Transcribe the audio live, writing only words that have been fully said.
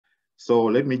So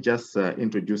let me just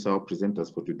introduce our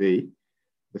presenters for today.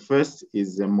 The first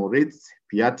is Moritz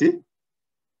Piatti.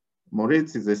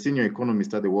 Moritz is a senior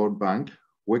economist at the World Bank,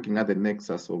 working at the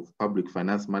nexus of public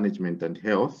finance management and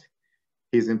health.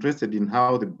 He's interested in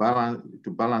how to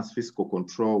balance fiscal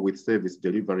control with service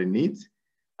delivery needs,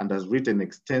 and has written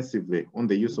extensively on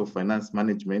the use of finance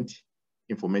management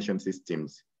information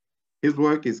systems. His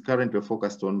work is currently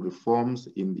focused on reforms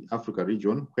in the Africa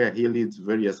region, where he leads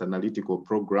various analytical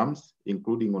programs,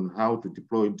 including on how to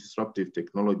deploy disruptive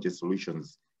technology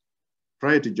solutions.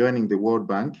 Prior to joining the World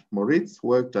Bank, Moritz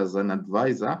worked as an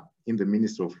advisor in the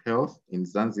Ministry of Health in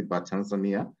Zanzibar,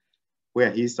 Tanzania, where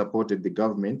he supported the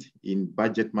government in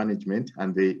budget management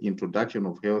and the introduction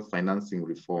of health financing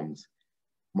reforms.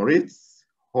 Moritz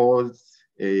holds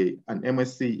an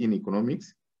MSc in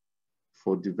Economics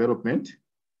for Development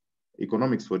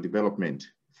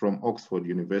from Oxford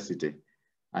University,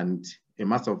 and a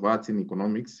Master of Arts in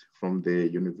Economics from the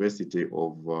University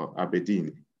of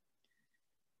Aberdeen.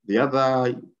 The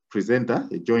other presenter,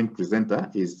 a joint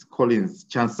presenter, is Collins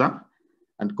Chansa,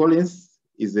 and Collins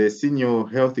is a senior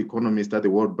health economist at the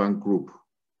World Bank Group.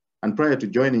 And prior to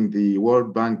joining the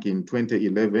World Bank in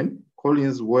 2011,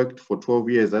 Collins worked for 12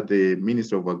 years at the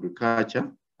Ministry of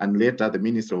Agriculture and later the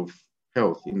Ministry of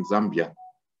Health in Zambia,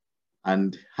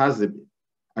 and as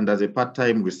a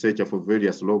part-time researcher for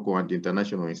various local and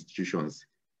international institutions.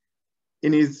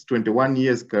 In his 21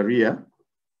 years career,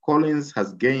 Collins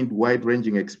has gained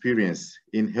wide-ranging experience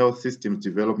in health systems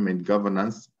development,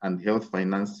 governance, and health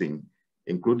financing,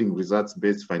 including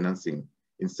results-based financing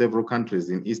in several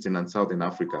countries in Eastern and Southern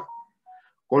Africa.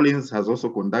 Collins has also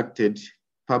conducted,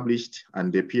 published,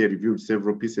 and peer-reviewed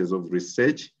several pieces of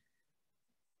research.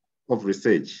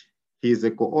 He is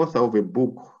a co-author of a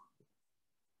book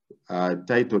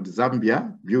titled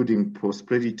Zambia, Building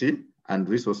Prosperity and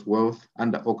Resource Wealth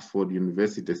under Oxford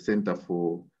University Center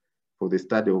for the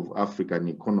Study of African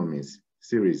Economies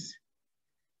series,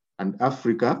 and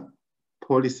Africa,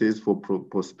 Policies for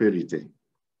Prosperity.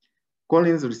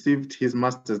 Collins received his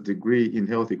master's degree in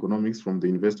health economics from the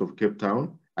University of Cape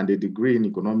Town and a degree in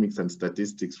economics and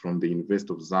statistics from the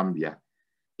University of Zambia.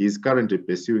 He is currently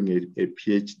pursuing a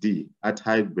PhD at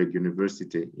Heidelberg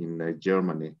University in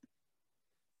Germany.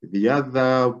 The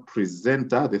other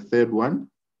presenter, the third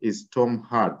one, is Tom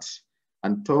Hart.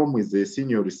 And Tom is a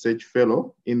senior research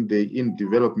fellow in the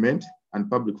development and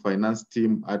public finance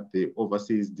team at the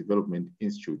Overseas Development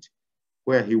Institute,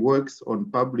 where he works on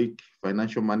public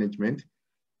financial management,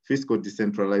 fiscal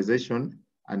decentralization,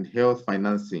 and health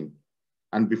financing.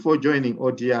 And before joining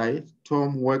ODI,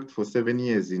 Tom worked for 7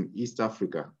 years in East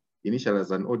Africa, initially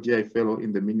as an ODI fellow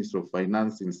in the Ministry of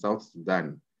Finance in South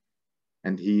Sudan.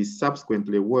 And he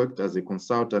subsequently worked as a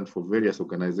consultant for various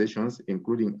organizations,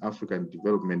 including African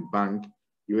Development Bank,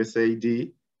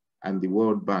 USAID, and the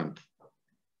World Bank.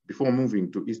 Before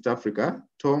moving to East Africa,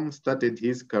 Tom started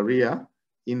his career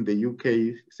in the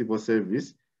UK civil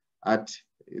service at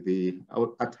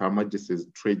Her Majesty's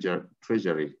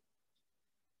Treasury.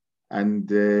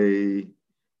 And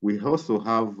we also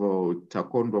have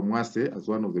Takondwa Mwase as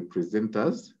one of the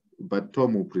presenters, but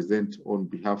Tom will present on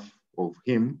behalf of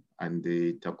him and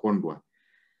Takondwa.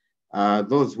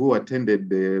 Those who attended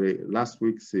the last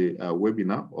week's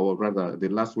webinar, or rather the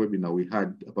last webinar we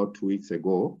had about 2 weeks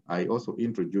ago, I also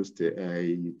introduced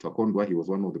Takondwa. He was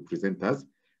one of the presenters,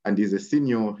 and he's a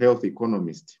senior health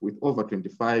economist with over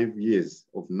 25 years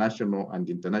of national and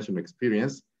international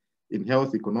experience in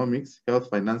health economics, health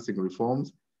financing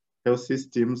reforms, health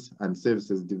systems and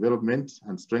services development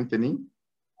and strengthening,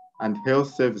 and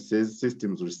health services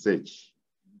systems research.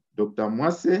 Dr.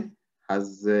 Mwase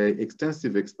has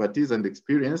extensive expertise and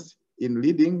experience in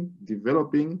leading,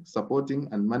 developing, supporting,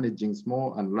 and managing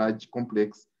small and large,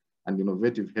 complex, and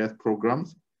innovative health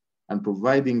programs, and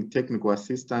providing technical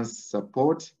assistance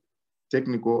support,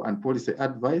 technical and policy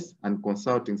advice, and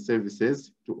consulting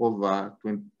services to over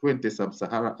 20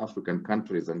 sub-Saharan African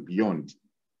countries and beyond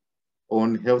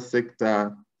on health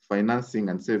sector financing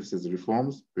and services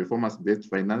reforms, performance-based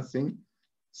financing,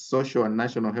 social and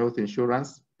national health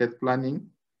insurance, health planning,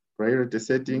 priority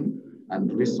setting,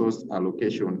 and resource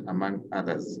allocation, among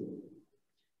others.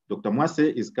 Dr.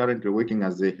 Mwase is currently working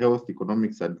as a health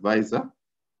economics advisor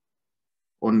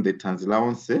on the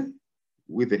Tanzilawonse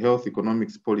with the Health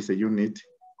Economics Policy Unit,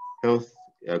 Health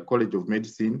College of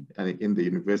Medicine, and in the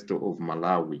University of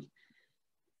Malawi.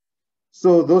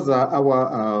 So those are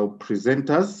our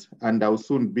presenters, and I'll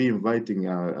soon be inviting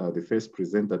the first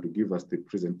presenter to give us the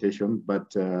presentation.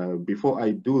 But before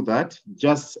I do that,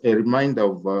 just a reminder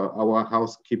of our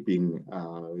housekeeping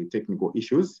technical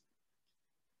issues.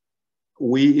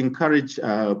 We encourage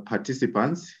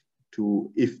participants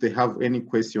if they have any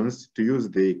questions, to use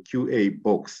the QA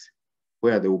box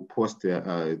where they will post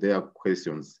their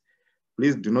questions.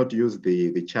 Please do not use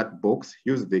the chat box,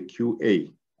 use the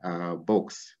QA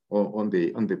box on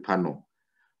the panel.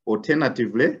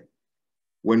 Alternatively,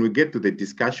 when we get to the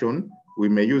discussion, we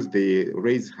may use the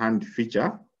raise hand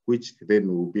feature, which then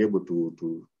we'll be able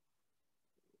to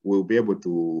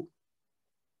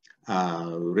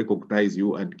recognize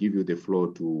you and give you the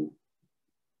floor to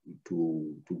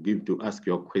ask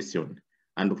your question.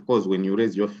 And of course, when we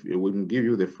give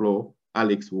you the floor,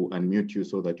 Alex will unmute you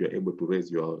so that you're able to raise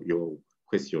your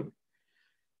question.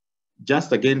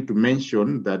 Just again to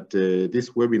mention that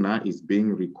this webinar is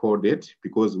being recorded,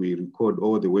 because we record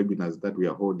all the webinars that we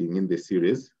are holding in the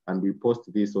series, and we post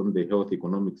this on the Health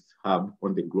Economics Hub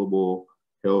on the Global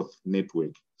Health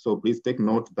Network. So please take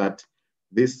note that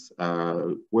this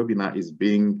webinar is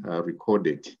being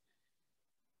recorded.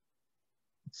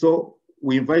 So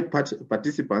we invite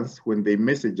participants, when they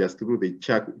message us through the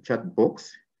chat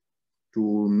box,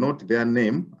 to note their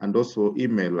name and also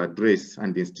email address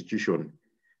and institution,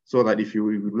 so that if you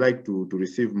would like to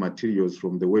receive materials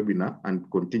from the webinar and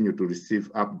continue to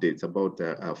receive updates about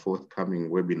our forthcoming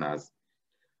webinars.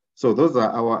 So those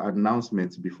are our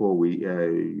announcements before we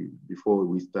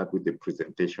start with the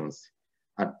presentations.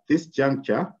 At this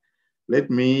juncture, let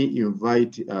me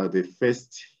invite the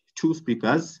first two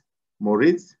speakers,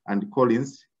 Moritz and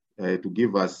Collins, to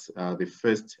give us the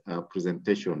first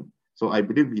presentation. So I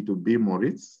believe it will be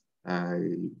Moritz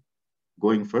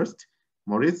going first.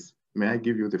 Moritz, may I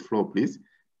give you the floor, please?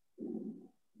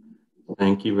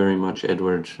 Thank you very much,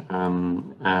 Edward,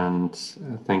 and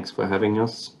thanks for having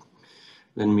us.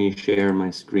 Let me share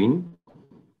my screen.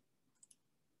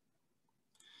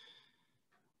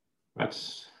 Right.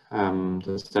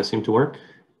 Does that seem to work?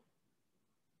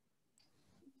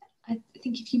 I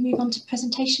think if you move on to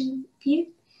presentation view.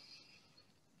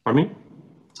 Pardon me?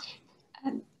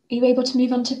 Are you able to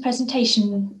move on to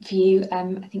presentation view?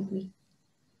 I think we...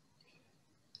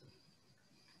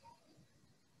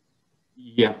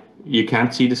 Yeah, you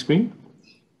can't see the screen?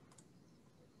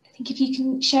 I think if you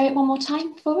can share it one more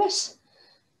time for us.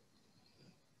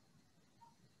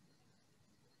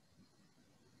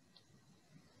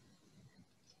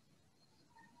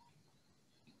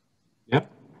 Yep.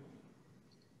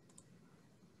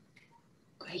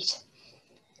 Great.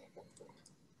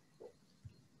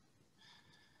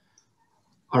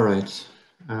 All right.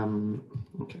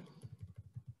 Okay.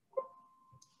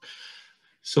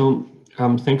 So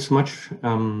thanks so much,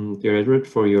 dear Edward,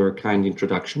 for your kind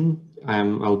introduction.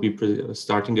 I'll be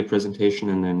starting the presentation,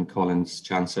 and then Collins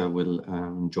Chansa will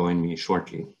join me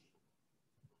shortly.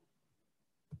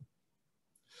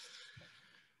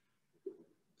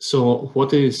 So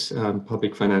what is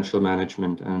public financial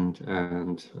management,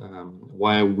 and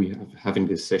why are we having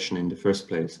this session in the first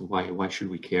place, and why should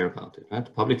we care about it? Right?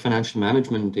 Public financial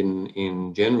management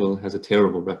in general has a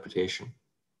terrible reputation.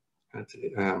 Right?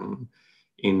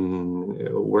 In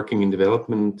working in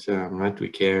development, right, we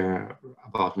care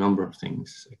about a number of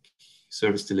things, like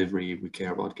service delivery. We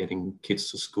care about getting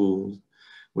kids to school.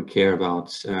 We care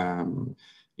about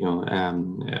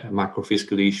macro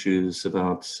fiscal issues,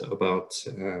 about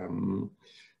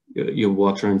your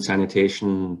water and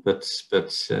sanitation, but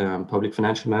public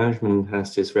financial management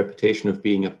has this reputation of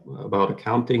being about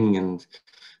accounting and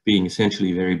being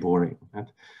essentially very boring.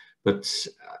 Right? But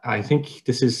I think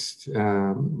this is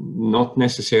not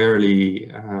necessarily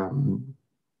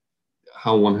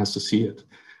how one has to see it.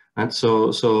 And so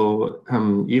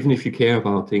even if you care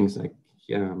about things like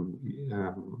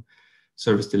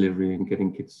service delivery and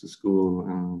getting kids to school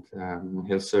and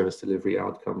health service delivery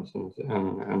outcomes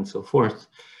and so forth,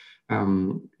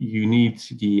 you need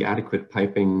the adequate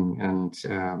piping and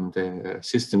the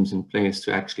systems in place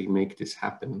to actually make this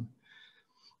happen.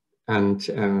 And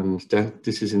that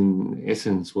this is in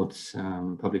essence what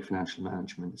public financial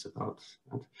management is about.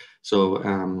 Right? So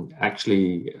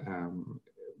actually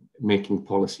making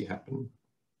policy happen.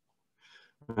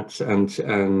 Right? And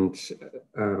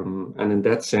in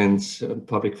that sense,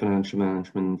 public financial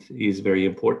management is very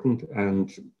important,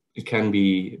 and it can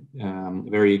be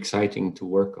very exciting to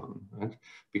work on, right?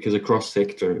 Because across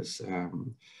sectors,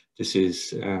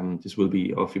 this will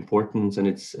be of importance, and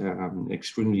it's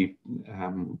extremely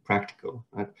practical.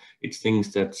 Right? It's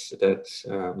things that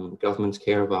governments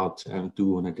care about and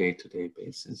do on a day-to-day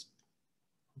basis.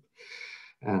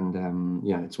 And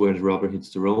yeah, it's where the rubber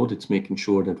hits the road. It's making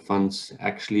sure that funds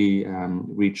actually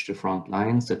reach the front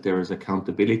lines, that there is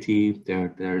accountability,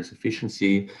 there is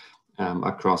efficiency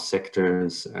across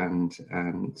sectors, and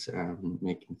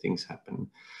making things happen.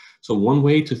 So one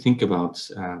way to think about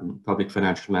public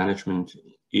financial management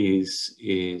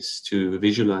is to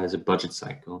visualize a budget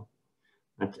cycle,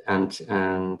 and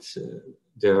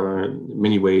there are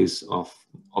many ways of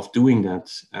doing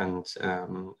that, and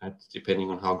depending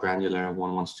on how granular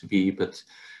one wants to be. But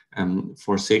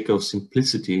for sake of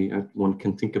simplicity, one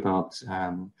can think about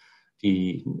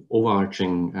the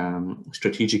overarching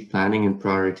strategic planning and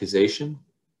prioritization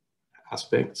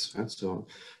aspects. So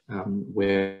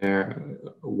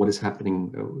what is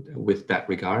happening with that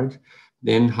regard,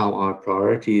 then how our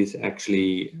priorities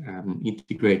actually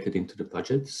integrated into the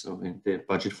budget, so in the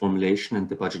budget formulation and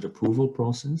the budget approval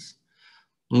process.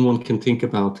 And one can think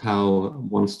about how,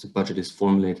 once the budget is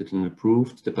formulated and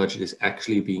approved, the budget is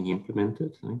actually being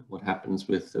implemented, right? What happens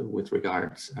with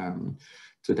regards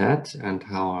to that, and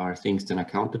how are things then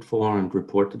accounted for and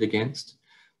reported against.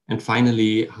 And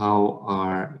finally,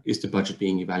 how is the budget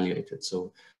being evaluated?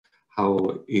 So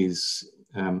how is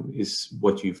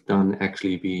what you've done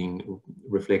actually being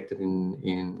reflected in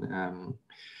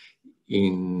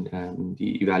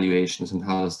the evaluations, and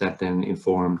how does that then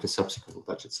inform the subsequent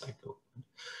budget cycle?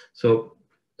 So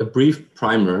a brief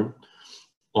primer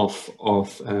of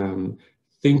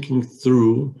thinking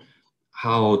through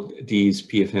how these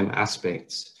PFM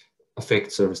aspects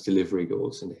affect service delivery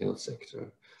goals in the health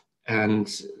sector. And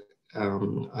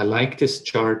I like this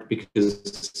chart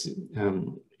because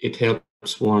it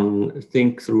helps one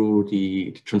think through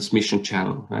the transmission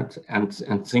channel, right? And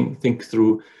think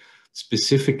through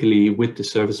specifically with the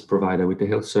service provider, with the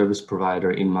health service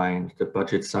provider in mind, the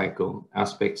budget cycle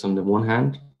aspects on the one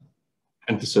hand,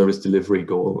 and the service delivery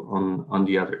goal on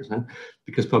the others. And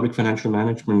because public financial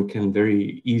management can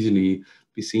very easily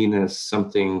be seen as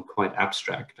something quite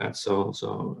abstract. Right?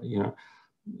 So you know,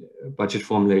 budget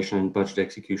formulation and budget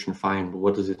execution, fine, but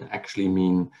what does it actually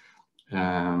mean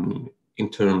in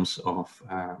terms of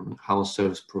how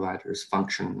service providers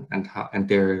function and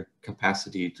their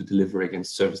capacity to deliver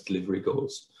against service delivery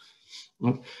goals?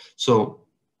 Right? So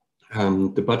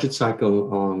the budget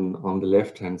cycle on the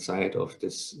left-hand side of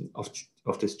this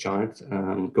chart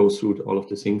goes through all of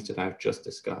the things that I've just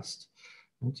discussed,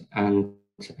 right? And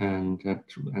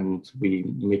we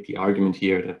make the argument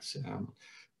here that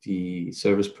the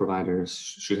service providers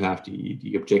should have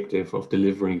the objective of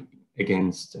delivering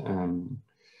against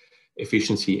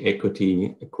efficiency,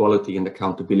 equity, equality, and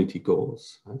accountability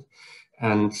goals. Right?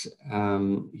 And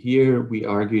here we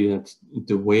argue that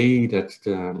the way that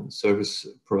the service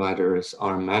providers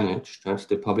are managed, that's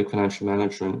the public financial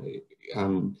management,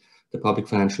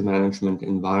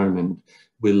 environment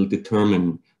will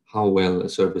determine how well a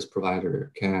service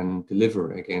provider can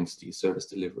deliver against these service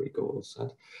delivery goals.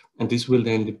 Right? And this will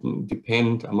then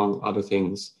depend, among other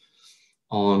things,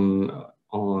 on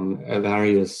a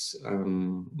various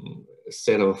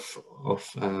set of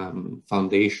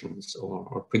foundations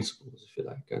or principles, if you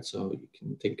like. Right? So you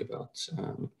can think about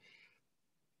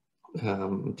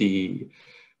the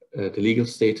legal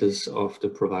status of the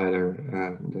provider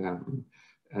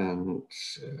and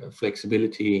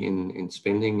flexibility in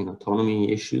spending and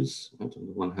autonomy issues, right, on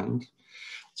the one hand.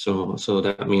 So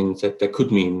that means that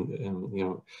could mean, you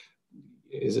know,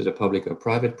 is it a public or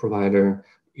private provider?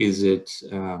 Is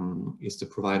the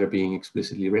provider being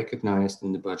explicitly recognized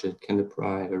in the budget? Can the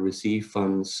provider receive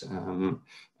funds? And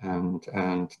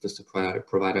does the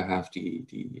provider have the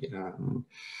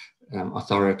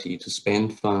authority to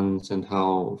spend funds? And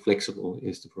how flexible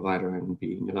is the provider in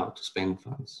being allowed to spend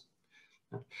funds?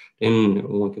 Then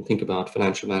one can think about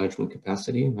financial management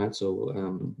capacity, right? So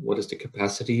what is the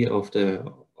capacity of the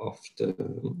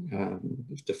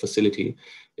facility,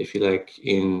 if you like,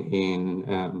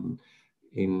 in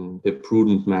the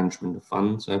prudent management of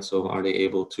funds, right? So are they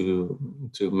able to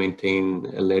maintain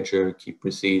a ledger, keep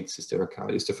receipts? Is there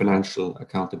financial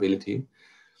accountability?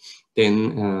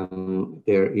 Then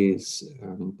there is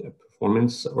a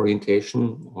performance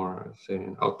orientation, or say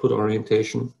an output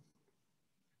orientation.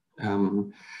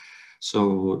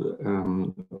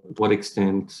 What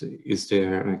extent is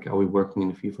there, like, are we working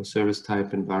in a fee-for-service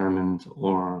type environment,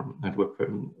 or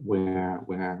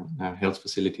where health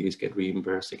facilities get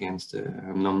reimbursed against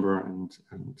a number and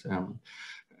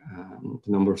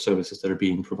the number of services that are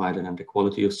being provided and the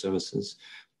quality of services,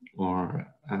 or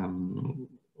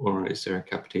is there a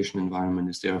capitation environment?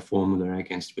 Is there a formula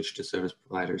against which the service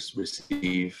providers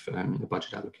receive the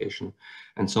budget allocation,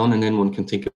 and so on? And then one can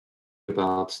think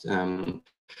about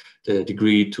the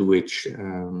degree to which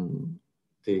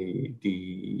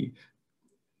the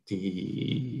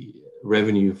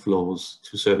revenue flows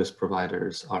to service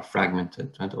providers are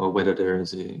fragmented, right? Or whether there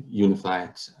is a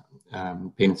unified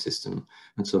payment system.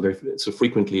 And so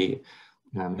frequently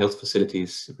health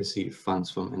facilities receive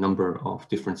funds from a number of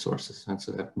different sources. And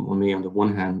so that one may, on the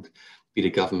one hand, be the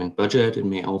government budget, it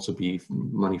may also be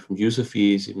money from user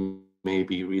fees, it may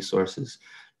be resources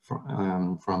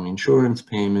from insurance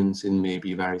payments, it may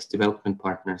be various development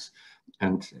partners,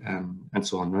 and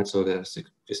so on, right? So there's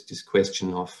just this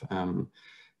question of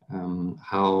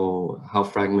how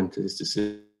fragmented is the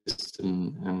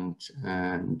system,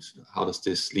 and how does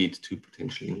this lead to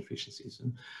potential inefficiencies.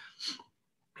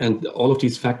 And all of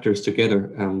these factors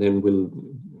together then will,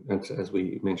 as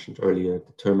we mentioned earlier,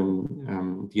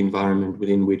 determine the environment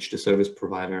within which the service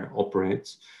provider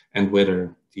operates, and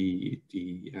whether the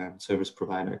service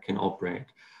provider can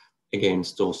operate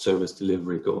against those service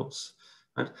delivery goals.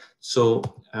 Right? So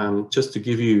just to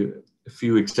give you a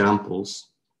few examples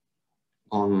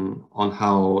on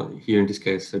how, here in this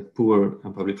case, a poor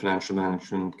public financial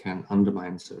management can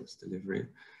undermine service delivery.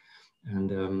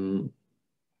 And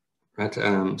right,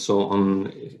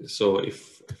 so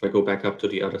if I go back up to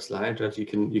the other slide, right, you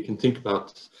can think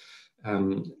about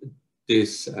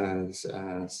this as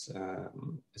a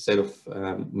set of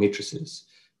matrices.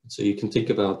 So you can think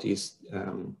about these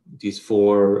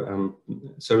four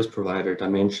service provider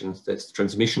dimensions: that's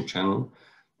transmission channel,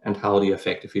 and how they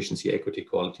affect efficiency, equity,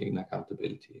 quality, and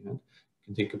accountability. And you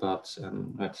can think about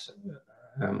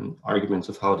arguments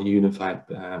of how the unified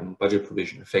budget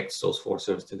provision affects those four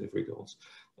service delivery goals,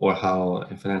 or how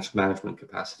financial management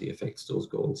capacity affects those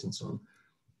goals, and so on.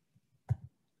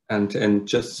 And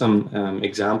just some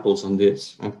examples on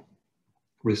this.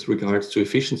 With regards to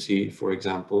efficiency, for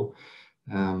example,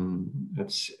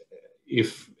 that's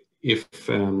if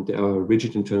there are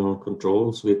rigid internal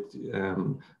controls with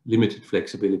limited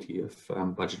flexibility of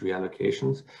budget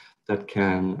reallocations, that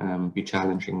can be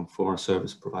challenging for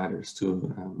service providers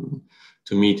to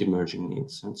meet emerging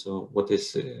needs. And so what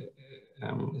this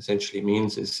essentially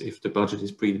means is, if the budget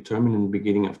is predetermined in the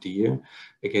beginning of the year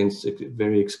against a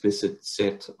very explicit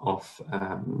set of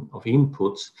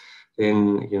inputs,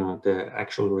 then the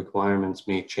actual requirements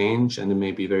may change, and it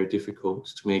may be very difficult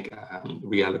to make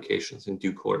reallocations in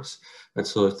due course. And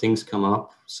so if things come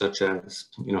up, such as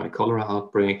a cholera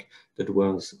outbreak that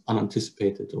was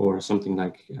unanticipated, or something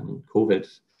like COVID,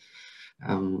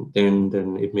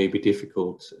 then it may be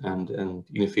difficult and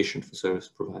inefficient for service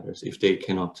providers if they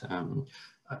cannot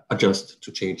adjust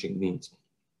to changing needs.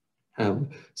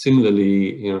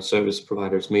 Similarly, service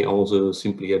providers may also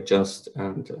simply adjust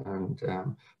and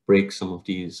break some of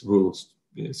these rules,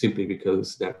 simply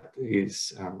because that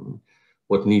is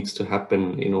what needs to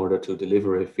happen in order to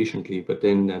deliver efficiently, but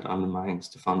then that undermines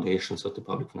the foundations of the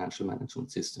public financial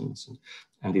management systems,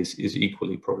 and is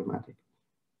equally problematic.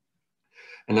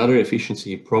 Another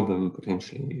efficiency problem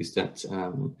potentially is that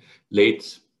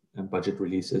late budget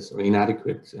releases, or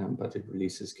inadequate budget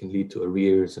releases, can lead to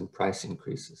arrears and price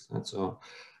increases. And so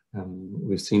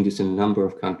we've seen this in a number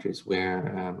of countries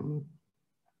where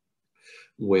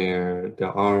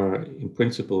there are, in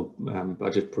principle,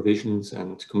 budget provisions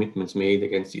and commitments made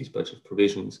against these budget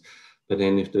provisions. But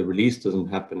then if the release doesn't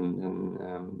happen, then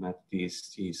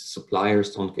these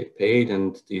suppliers don't get paid,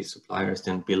 and these suppliers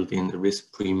then build in a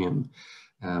risk premium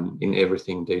in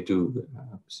everything they do,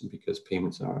 because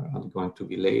payments are going to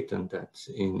be late, and that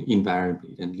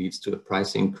invariably then leads to a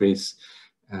price increase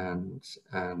and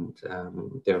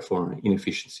therefore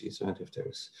inefficiencies, right?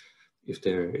 If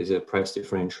there is a price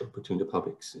differential between the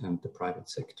public and the private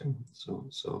sector. So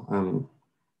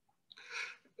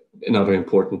another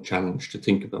important challenge to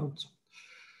think about.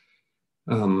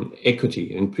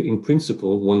 Equity. In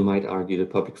principle, one might argue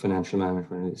that public financial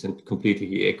management isn't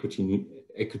completely equity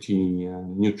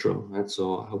neutral, right?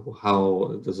 So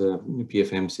how does a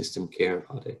PFM system care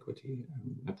about equity?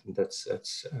 I think that's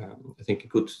I think a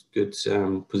good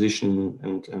position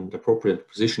and appropriate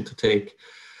position to take.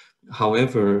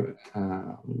 However,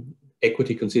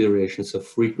 equity considerations are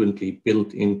frequently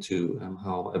built into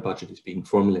how a budget is being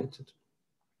formulated.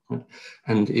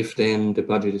 And if then the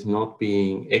budget is not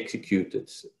being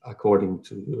executed according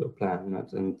to a plan,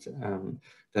 and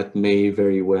that may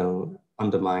very well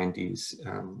undermine these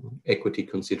equity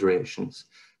considerations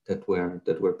that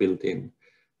were built in.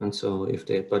 And so if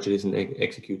the budget isn't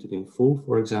executed in full,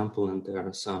 for example, and there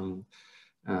are some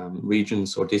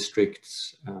regions or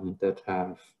districts that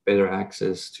have better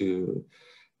access to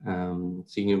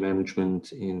senior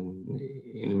management in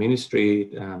the ministry,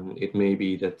 it may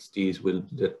be that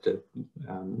the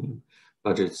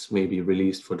budgets may be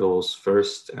released for those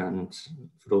first, and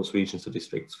for those regions or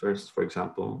districts first, for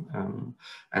example,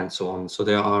 and so on. So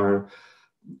there are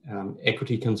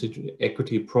equity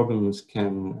problems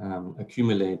can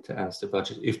accumulate as the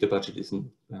budget, if the budget isn't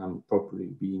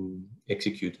properly being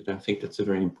executed. I think that's a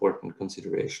very important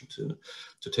consideration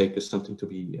to take as something to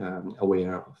be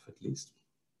aware of, at least.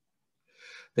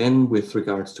 Then with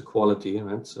regards to quality,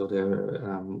 right, so there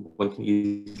one can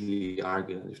easily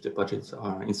argue that if the budgets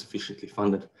are insufficiently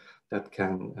funded, that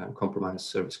can compromise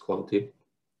service quality,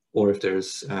 or if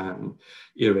there's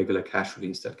irregular cash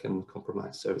release that can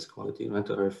compromise service quality, right?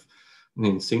 Or if, I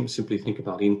mean, simply think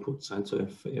about inputs, right? So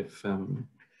if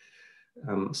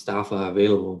staff are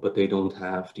available, but they don't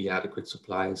have the adequate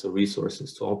supplies or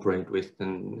resources to operate with,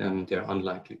 then they're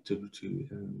unlikely to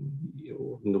you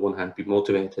know, on the one hand, be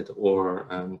motivated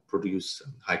or produce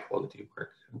high quality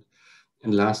work.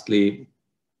 And lastly,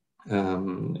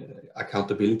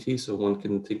 accountability. So one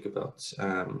can think about,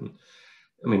 I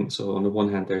mean, so on the one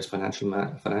hand, there's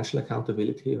financial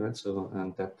accountability, right? So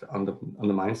and that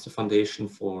undermines the foundation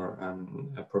for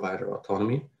provider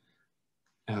autonomy.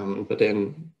 But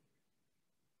then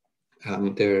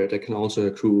there can also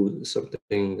accrue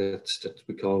something that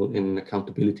we call an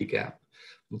accountability gap.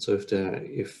 And so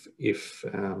if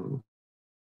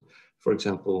for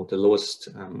example, the lowest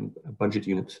budget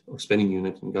unit or spending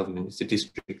unit in government is the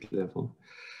district level,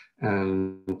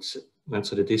 and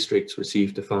so the districts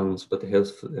receive the funds, but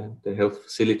the health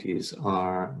facilities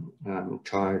are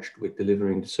charged with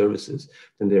delivering the services,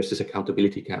 then there's this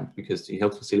accountability gap because the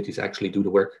health facilities actually do the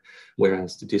work,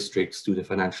 whereas the districts do the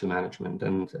financial management,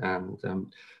 and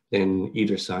then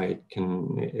either side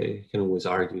can always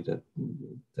argue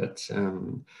that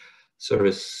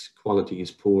service quality is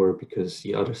poor because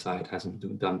the other side hasn't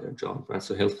done their job, right?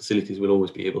 So health facilities will always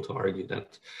be able to argue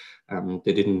that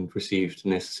they didn't receive the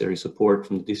necessary support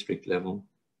from the district level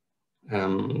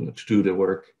to do the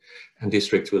work, and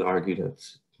districts will argue that,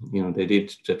 you know,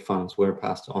 that funds were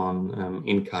passed on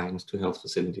in kind to health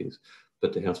facilities,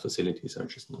 but the health facilities are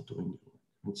just not doing it.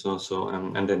 And so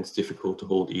and then it's difficult to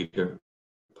hold either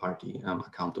party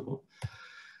accountable.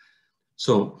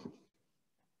 So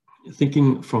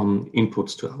thinking from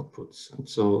inputs to outputs,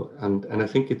 and I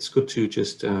think it's good to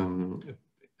just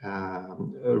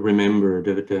remember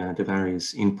the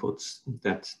various inputs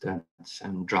that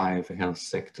drive a health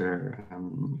sector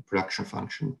production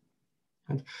function.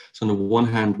 And so on the one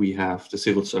hand, we have the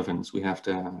civil servants, we have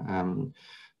the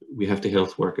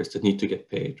health workers that need to get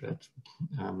paid. Right?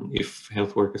 If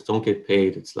health workers don't get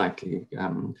paid, it's likely,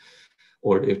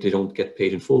 or if they don't get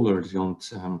paid in full or they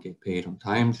don't get paid on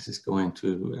time, this is going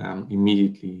to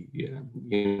immediately,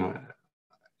 you know,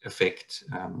 affect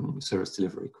service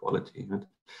delivery quality. Right?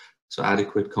 So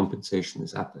adequate compensation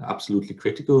is absolutely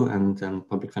critical, and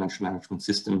public financial management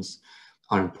systems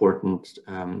are important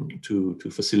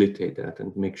to facilitate that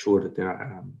and make sure that there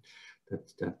are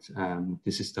that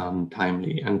this is done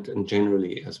timely. And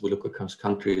generally, as we look across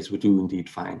countries, we do indeed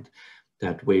find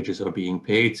that wages are being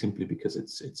paid simply because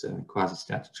it's a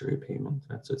quasi-statutory payment.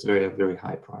 Right? So it's a very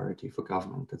high priority for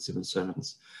government that civil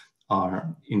servants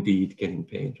are indeed getting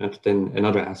paid. And then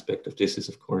another aspect of this is,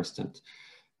 of course, that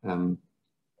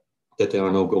there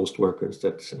are no ghost workers,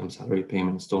 that salary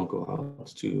payments don't go out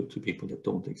to people that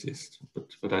don't exist.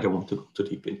 But I don't want to go too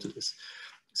deep into this.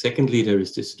 Secondly, there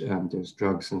is this there's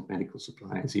drugs and medical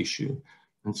supplies issue.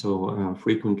 And so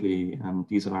frequently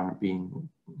these are being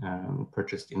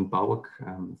purchased in bulk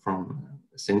from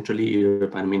centrally, either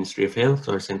by the Ministry of Health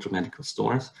or central medical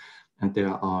stores. And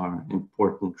there are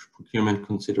important procurement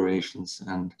considerations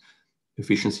and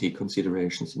efficiency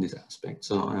considerations in this aspect.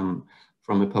 So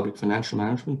from a public financial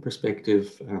management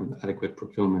perspective, adequate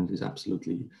procurement is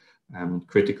absolutely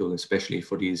critical, especially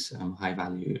for these high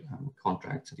value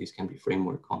contracts. These can be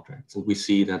framework contracts. And we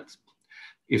see that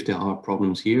if there are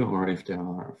problems here, or if there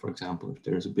are, for example, if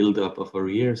there is a buildup of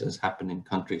arrears, as happened in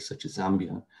countries such as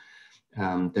Zambia,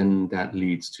 then that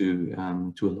leads to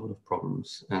a lot of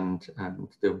problems, and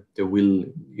there will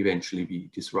eventually be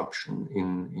disruption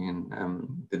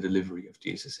in the delivery of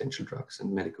these essential drugs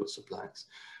and medical supplies.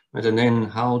 Right? And then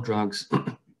how drugs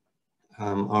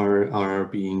are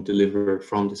being delivered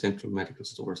from the central medical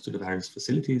stores to the various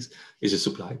facilities is a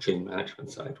supply chain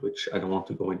management side, which I don't want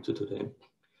to go into today.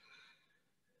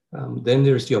 Then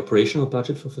there's the operational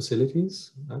budget for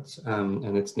facilities,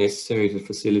 and it's necessary that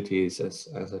facilities, as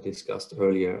I discussed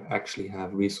earlier, actually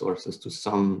have resources to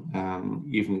some,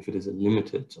 even if it is a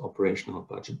limited operational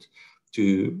budget,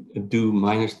 to do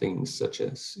minor things such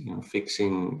as, you know,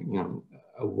 fixing, you know,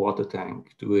 a water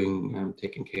tank,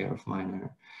 taking care of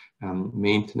minor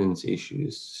maintenance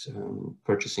issues,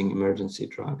 purchasing emergency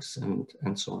drugs,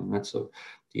 and so on. And so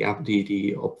a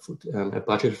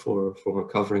budget for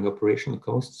covering operational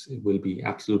costs, it will be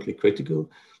absolutely critical,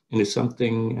 and is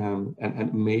something,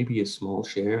 and maybe a small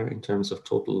share in terms of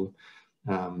total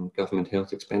government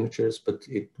health expenditures, but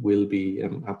it will be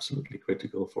absolutely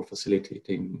critical for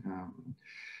facilitating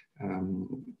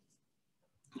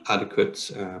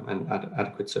adequate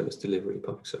adequate service delivery,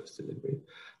 public service delivery.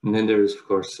 And then there is, of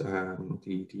course,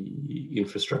 the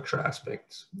infrastructure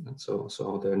aspects. And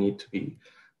so there need to be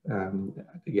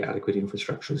the adequate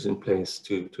infrastructures in place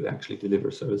to actually deliver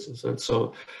services. And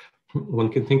so one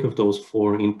can think of those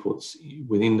four inputs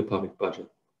within the public budget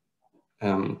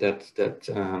that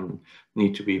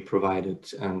need to be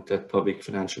provided, and that public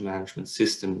financial management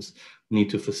systems need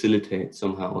to facilitate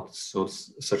somehow,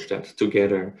 such that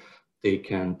together they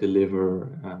can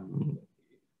deliver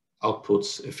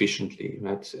outputs efficiently,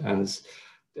 right? As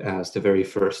the very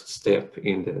first step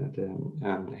in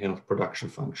the health production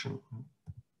function.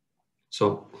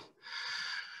 So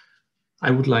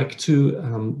I would like to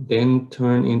then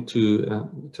turn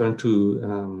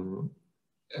to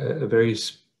a very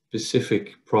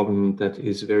specific problem that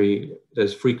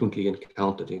is frequently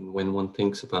encountered in when one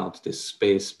thinks about this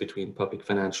space between public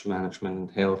financial management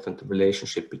and health, and the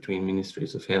relationship between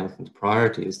ministries of health and the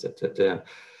priorities that the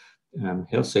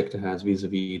health sector has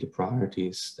vis-a-vis the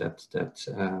priorities that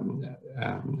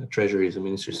treasuries and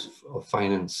ministries of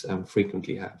finance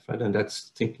frequently have, right? And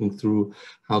that's thinking through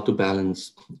how to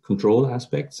balance control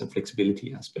aspects and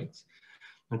flexibility aspects.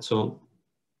 And so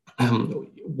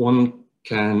one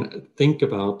can think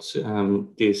about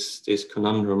this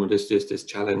conundrum, or this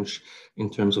challenge, in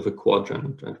terms of a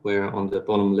quadrant, right? Where on the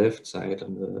bottom left side,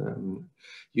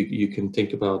 you can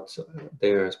think about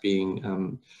there as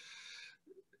being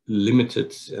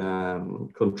limited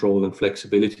control and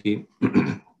flexibility,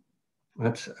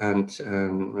 right? And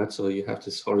right, so you have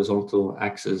this horizontal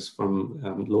axis from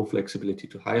low flexibility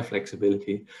to higher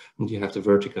flexibility, and you have the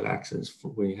vertical axis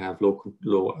where you have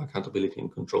low accountability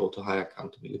and control to high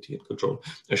accountability and control.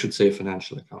 I should say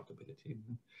financial accountability.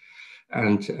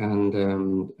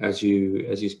 And as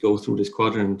you go through this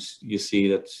quadrant, you see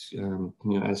that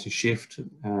as you shift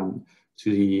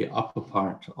to the upper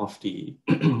part of the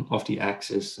of the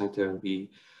axis, there will be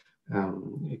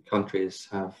countries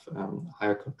have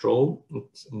higher control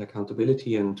and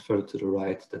accountability, and further to the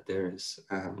right that there is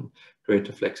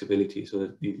greater flexibility, so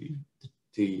that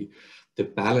the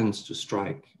balance to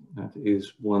strike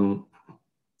is one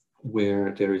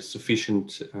where there is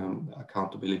sufficient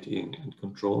accountability and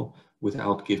control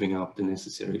without giving up the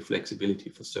necessary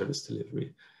flexibility for service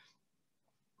delivery.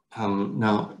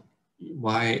 Now,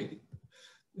 why?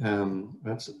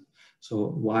 So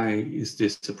why is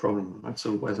this a problem? Right?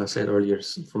 So as I said earlier,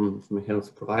 from a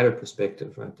health provider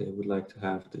perspective, right, they would like to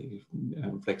have the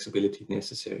flexibility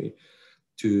necessary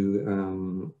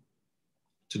to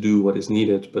do what is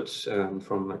needed, but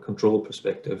from a control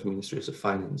perspective, ministries of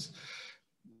finance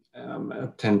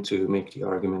tend to make the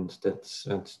argument that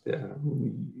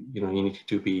you need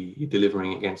to be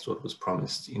delivering against what was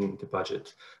promised in the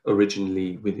budget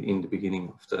originally within the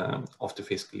beginning of the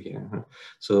fiscal year.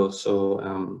 So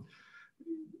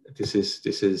this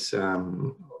is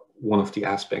one of the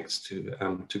aspects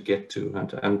to get to,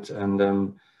 and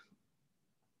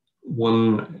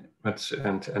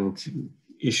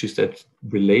issues that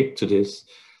relate to this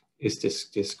is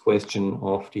this question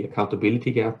of the accountability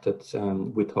gap that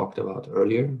we talked about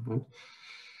earlier, right?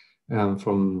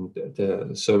 From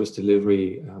the service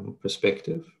delivery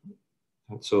perspective.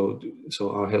 And so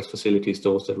our health facilities,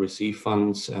 those that receive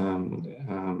funds,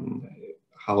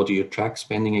 how do you track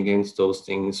spending against those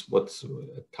things? What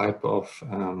type of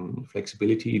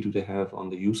flexibility do they have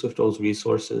on the use of those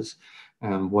resources?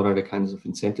 What are the kinds of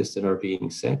incentives that are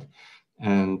being set?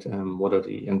 And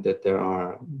that there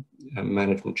are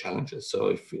management challenges.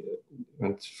 So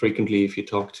frequently, if you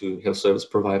talk to health service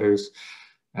providers,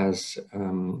 as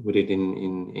we did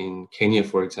in Kenya,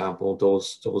 for example,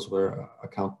 those were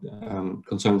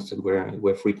concerns that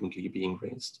were frequently being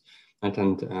raised,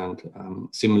 and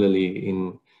similarly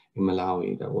in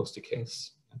Malawi, that was the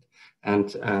case,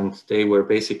 and they were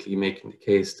basically making the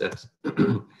case that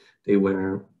they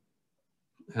were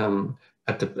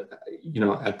at the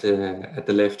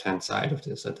left-hand side of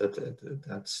this,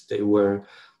 that they were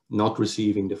not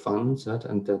receiving the funds,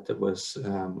 and that there was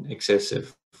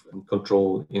excessive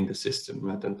control in the system,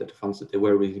 and that the funds that they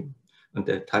were receiving and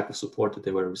the type of support that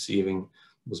they were receiving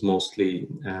was mostly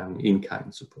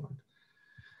in-kind support.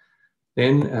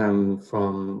 Then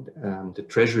from the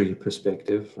Treasury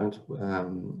perspective, right,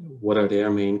 what are their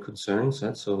main concerns?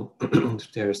 Right? So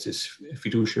there's this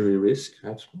fiduciary risk.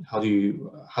 Right? How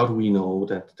do we know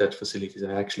that facilities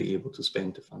are actually able to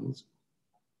spend the funds?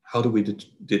 How do we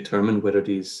determine whether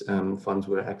these funds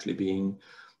were actually being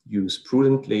used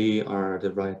prudently? Are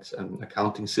the right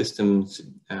accounting systems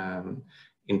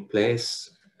in place?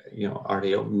 Are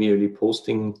they merely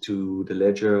posting to the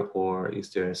ledger, or is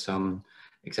there some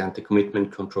ex-ante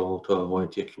commitment control to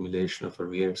avoid the accumulation of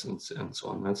arrears and so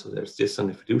on. And so there's this on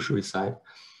the fiduciary side.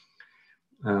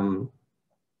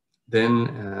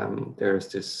 Then there's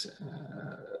this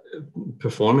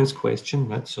performance question,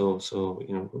 right? So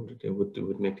you know, they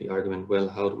would make the argument, well,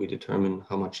 how do we determine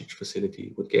how much each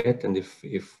facility would get? And if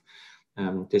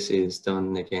this is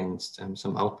done against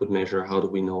some output measure, how do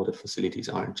we know that facilities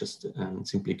aren't just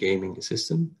simply gaming the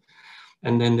system?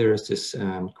 And then there is this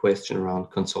question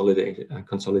around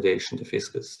consolidation to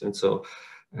fiscus. And so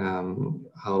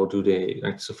how do they,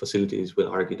 so facilities will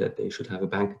argue that they should have a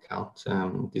bank account.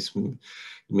 This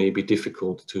may be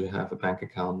difficult to have a bank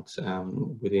account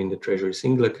within the Treasury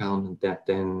single account, and that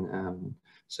then,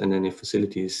 and then if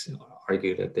facilities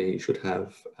argue that they should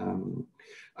have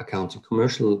accounts in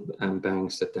commercial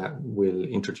banks, that will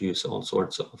introduce all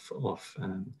sorts of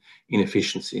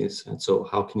inefficiencies. And so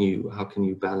how can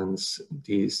you balance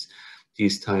these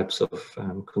types of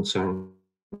concerns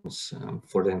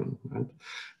for them, right?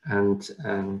 And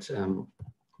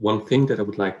one thing that I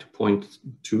would like to point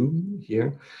to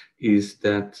here is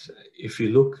that if you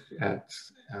look at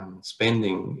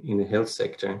spending in the health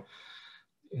sector,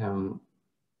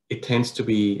 it tends to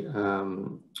be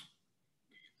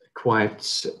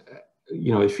quite,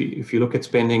 you know, if you look at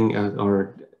spending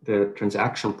or the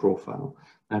transaction profile,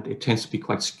 that it tends to be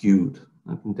quite skewed.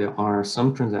 And there are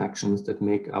some transactions that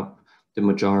make up the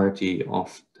majority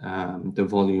of the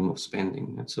volume of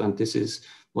spending. And so, and this is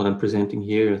what I'm presenting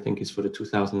here, I think is for the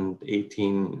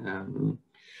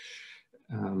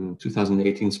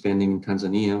 2018 spending in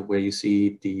Tanzania, where you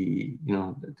see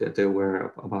that there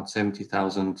were about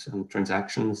 70,000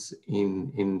 transactions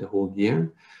in the whole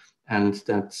year, and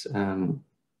that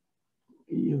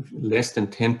less than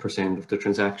 10% of the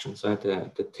transactions, right,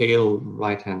 the tail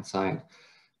right-hand side,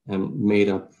 made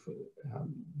up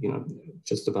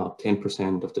just about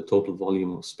 10% of the total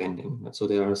volume of spending. And so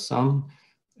there are a small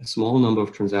number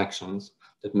of transactions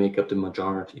that make up the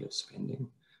majority of spending.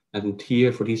 And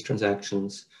here, for these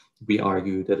transactions, we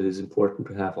argue that it is important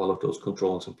to have all of those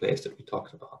controls in place that we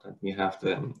talked about. And we have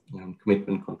the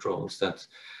commitment controls that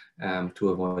to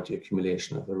avoid the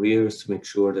accumulation of arrears, to make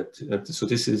sure that, so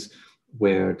this is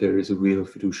where there is a real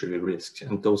fiduciary risk.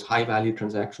 And those high value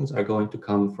transactions are going to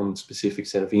come from a specific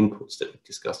set of inputs that we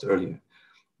discussed earlier,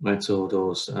 right? So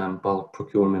those bulk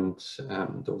procurement,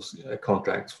 those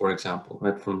contracts, for example,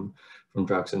 right, from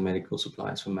drugs and medical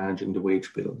supplies, for managing the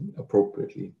wage bill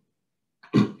appropriately.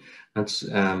 That's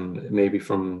maybe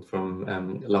from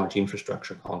large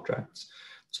infrastructure contracts.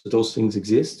 So those things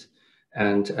exist,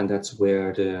 and that's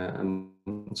where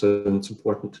so it's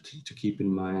important to keep in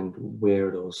mind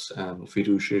where those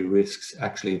fiduciary risks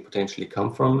actually potentially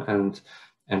come from, and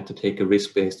to take a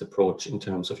risk-based approach in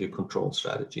terms of your control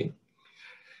strategy.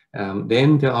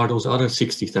 Then there are those other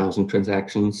 60,000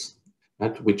 transactions,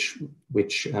 right, which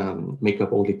make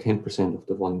up only 10% of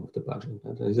the volume of the budget.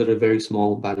 These are very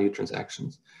small value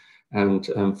transactions. And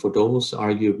for those,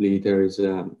 arguably, there is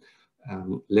a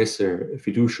lesser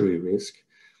fiduciary risk.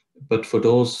 But for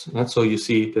those, right, so you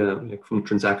see from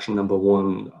transaction number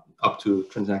 1 up to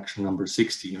transaction number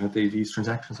 60, right, these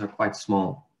transactions are quite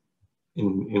small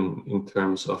in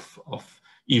terms of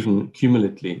even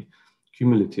cumulatively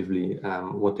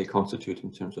what they constitute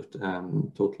in terms of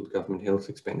total government health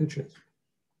expenditures.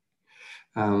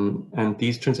 And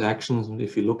these transactions,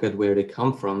 if you look at where they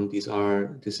come from, this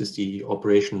is the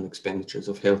operational expenditures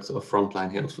of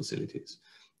frontline health facilities.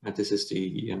 And this is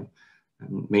the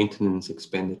maintenance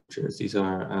expenditures. These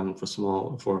are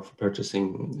for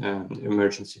purchasing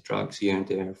emergency drugs here and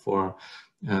there, for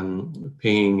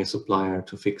paying a supplier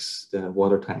to fix the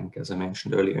water tank, as I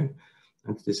mentioned earlier.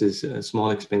 And this is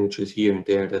small expenditures here and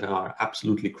there that are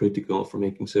absolutely critical for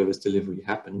making service delivery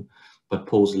happen, but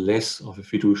pose less of a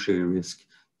fiduciary risk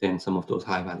than some of those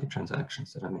high value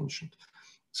transactions that I mentioned.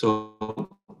 So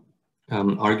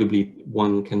arguably,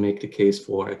 one can make the case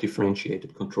for a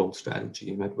differentiated control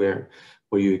strategy, right, where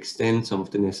you extend some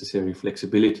of the necessary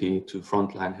flexibility to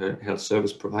frontline health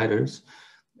service providers,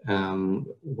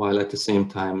 while at the same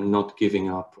time not giving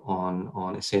up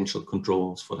on essential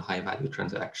controls for the high value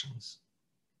transactions.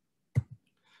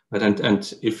 But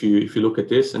and if you look at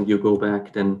this and you go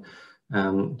back, then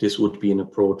this would be an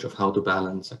approach of how to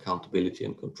balance accountability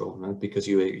and control, right? Because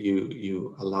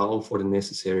you allow for the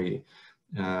necessary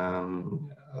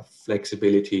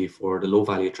flexibility for the low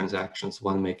value transactions,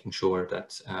 while making sure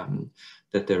that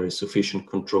that there is sufficient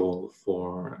control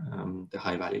for the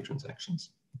high value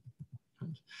transactions.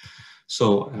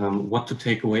 So what to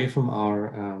take away from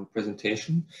our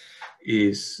presentation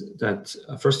is that,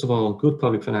 first of all, good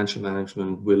public financial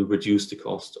management will reduce the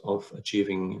cost of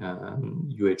achieving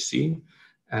UHC,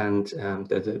 And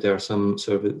there are some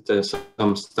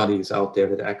studies out there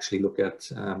that actually look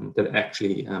at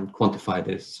quantify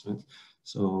this. Right?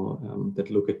 So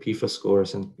that look at PIFA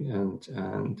scores and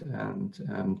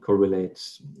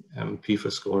correlates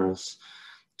PIFA scores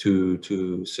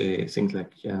to say things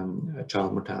like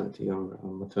child mortality or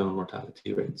maternal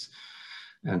mortality rates.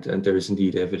 And there is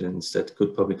indeed evidence that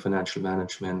good public financial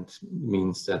management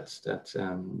means that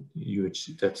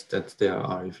there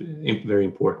are very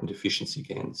important efficiency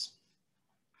gains.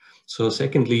 So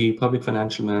secondly, public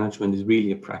financial management is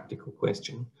really a practical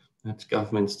question. That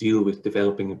governments deal with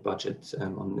developing a budget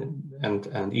and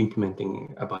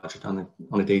implementing a budget on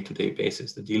a day-to-day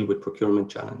basis. They deal with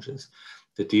procurement challenges.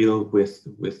 They deal with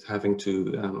having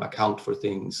to account for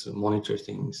things, monitor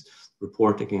things,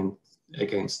 report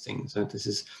against things. This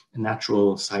is a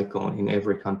natural cycle in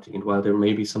every country. And while there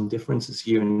may be some differences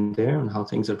here and there on how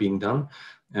things are being done,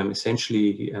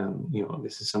 essentially,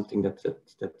 this is something that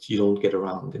you don't get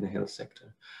around in the health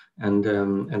sector. And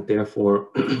therefore,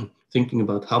 thinking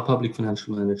about how public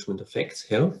financial management affects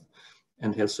health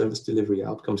and health service delivery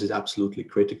outcomes is absolutely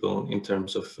critical in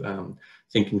terms of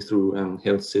thinking through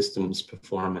health systems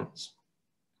performance.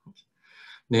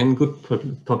 Then good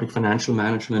public financial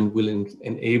management will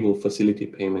enable facility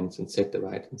payments and set the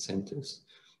right incentives.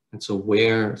 And so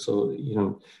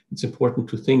it's important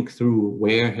to think through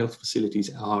where health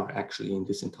facilities are actually in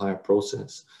this entire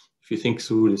process. If you think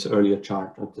through this earlier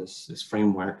chart of this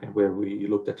framework where we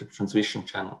looked at the transmission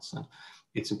channels, and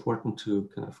it's important to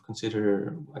kind of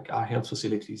consider, like, are health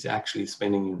facilities actually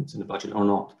spending units in the budget or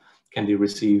not? Can they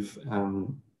receive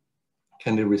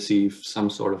some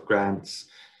sort of grants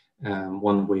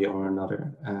one way or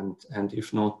another? And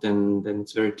if not, then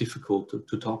it's very difficult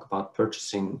to talk about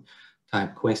purchasing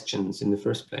type questions in the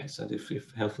first place. That if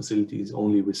health facilities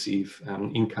only receive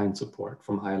in-kind support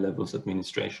from higher levels of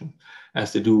administration,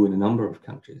 as they do in a number of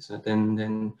countries,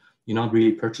 then you're not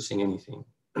really purchasing anything.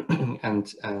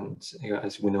 and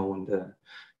as we know in the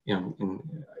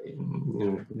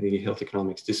health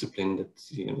economics discipline, that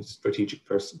strategic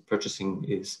purchasing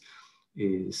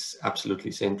is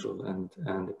absolutely central and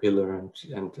a pillar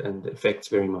and affects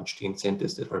very much the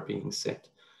incentives that are being set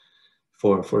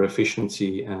for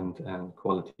efficiency and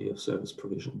quality of service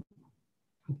provision.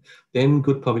 Then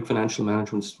good public financial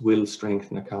management will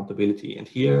strengthen accountability. And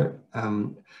here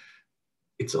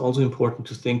it's also important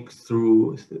to think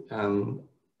through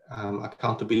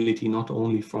accountability not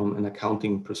only from an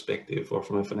accounting perspective or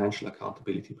from a financial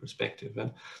accountability perspective,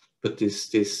 but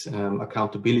this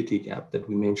accountability gap that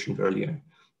we mentioned earlier,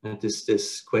 and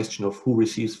this question of who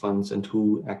receives funds and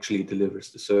who actually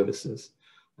delivers the services.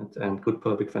 And good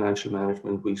public financial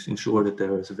management will ensure that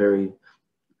there is a very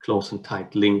close and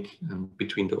tight link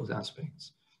between those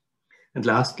aspects. And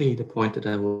lastly, the point that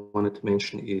I wanted to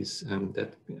mention is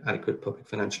that adequate public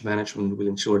financial management will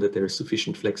ensure that there is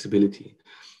sufficient flexibility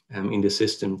in the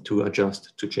system to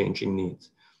adjust to changing needs,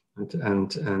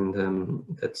 and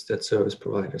that service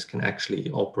providers can actually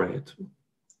operate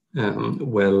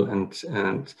well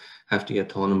and have the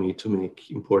autonomy to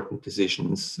make important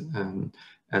decisions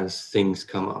as things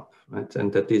come up, right? And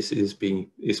that this is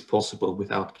possible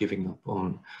without giving up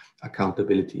on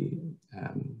accountability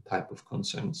type of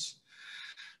concerns.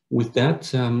 With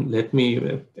that, let me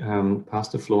pass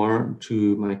the floor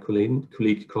to my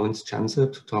colleague Collins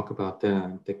Chanza to talk about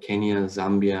the Kenya,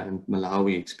 Zambia, and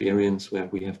Malawi experience where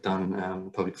we have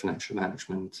done public financial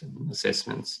management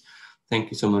assessments.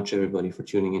 Thank you so much, everybody, for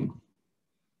tuning in.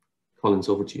 Collins,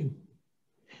 over to you.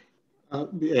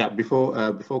 Yeah, before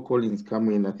Collins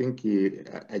come in, I think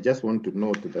I just want to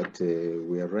note that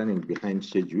we are running behind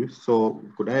schedule. So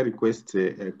could I request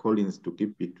Collins to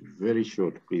keep it very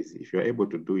short, please? If you're able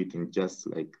to do it in just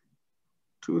like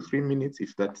 2 or 3 minutes,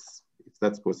 if that's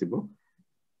possible,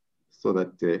 so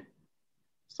that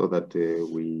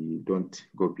we don't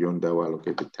go beyond our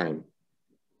allocated time.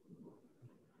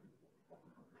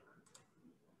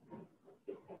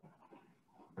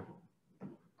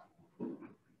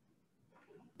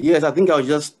 Yes, I think I'll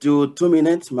just do 2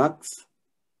 minutes max.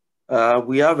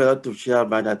 We have a lot to share,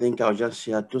 but I think I'll just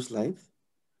share 2 slides.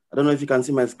 I don't know if you can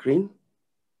see my screen.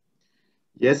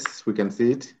 Yes, we can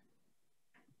see it.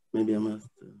 Maybe I must.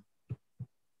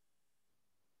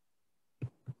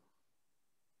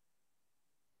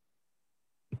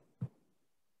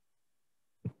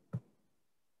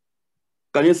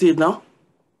 Can you see it now?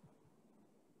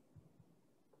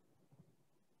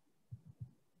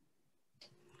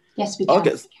 Yes, we can.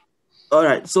 Okay. All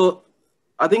right. So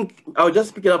I think I'll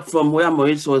just pick it up from where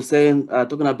Maurice was saying,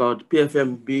 talking about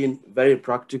PFM being very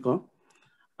practical.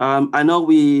 I know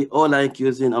we all like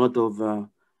using a lot of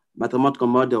mathematical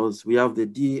models. We have the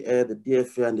DA, the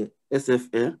DFA, and the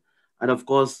SFA, and of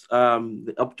course,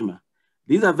 the Optima.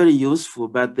 These are very useful,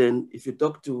 but then if you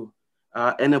talk to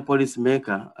any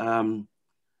policymaker,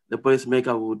 the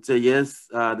policymaker would say, yes,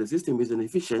 the system is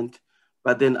inefficient,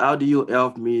 but then how do you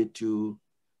help me to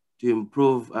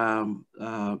improve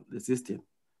the system?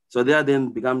 So there then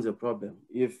becomes a problem.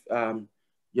 If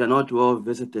you're not well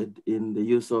visited in the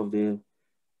use of the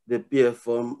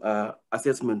PFM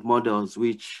assessment models,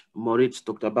 which Moritz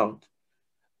talked about.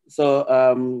 So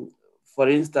for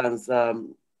instance,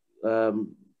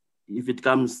 if it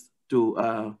comes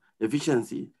to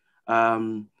efficiency,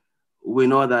 we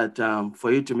know that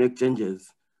for you to make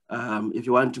changes, if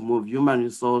you want to move human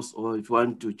resource or if you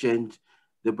want to change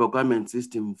the procurement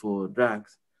system for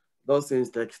drugs, those things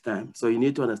take time. So you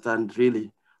need to understand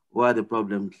really where the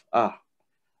problems are.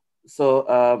 So,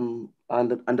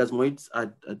 and as Moritz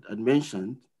had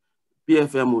mentioned,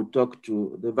 PFM would talk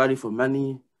to the value for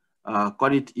money,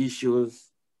 quality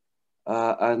issues,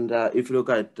 and if you look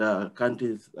at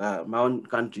countries, my own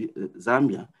country,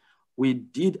 Zambia, we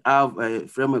did have a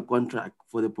framework contract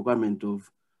for the procurement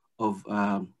of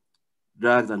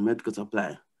drugs and medical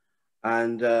supply.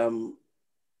 And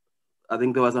I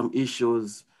think there were some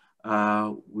issues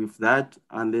with that.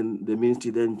 And then the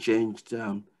ministry then changed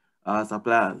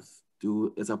suppliers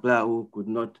to a supplier who could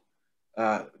not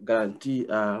guarantee,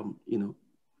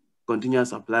 continuous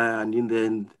supply. And in the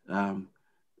end,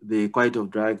 the quality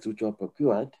of drugs which were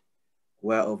procured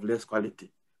were of less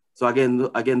quality. So again,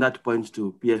 that points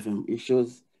to PFM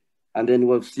issues. And then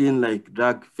we've seen like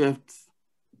drug thefts.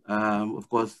 Of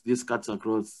course, this cuts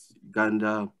across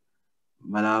Uganda,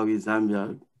 Malawi,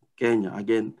 Zambia, Kenya,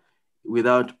 again,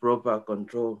 without proper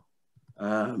control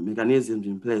mechanisms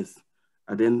in place,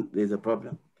 and then there's a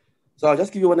problem. So I'll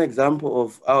just give you one example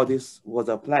of how this was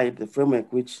applied, the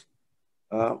framework which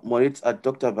Moritz had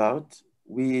talked about.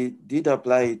 We did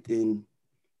apply it in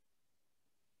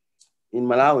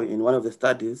Malawi in one of the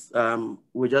studies.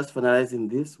 We're just finalizing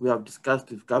this. We have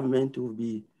discussed with government who will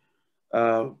be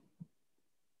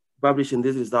publishing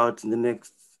these results in the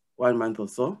next 1 month or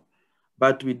so.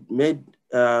 But we made,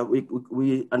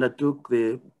 we undertook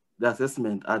the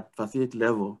assessment at facility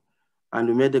level, and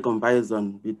we made a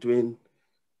comparison between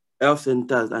health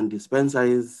centers and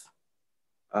dispensaries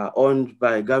owned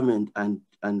by government and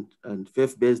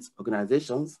faith-based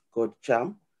organizations called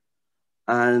CHAM.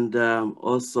 And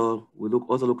also we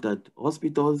looked at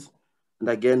hospitals, and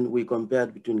again we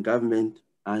compared between government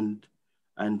and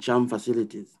CHAM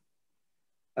facilities.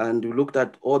 And we looked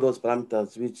at all those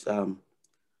parameters which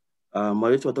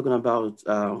Moritz was talking about,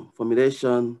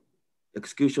 formulation,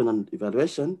 execution, and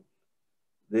evaluation,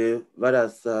 the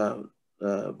various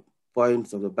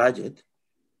points of the budget,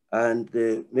 and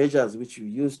the measures which we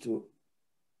used to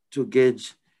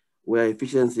gauge were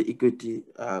efficiency, equity,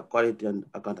 quality, and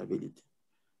accountability.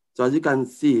 So as you can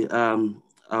see,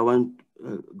 I won't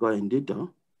go in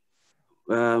detail.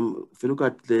 If you look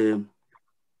at the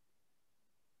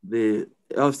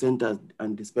health centers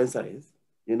and dispensaries,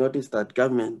 you notice that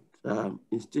government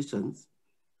institutions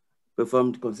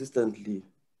performed consistently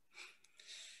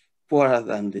poorer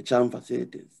than the CHAM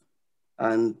facilities.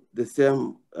 And the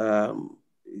same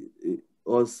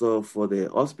also for the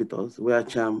hospitals, where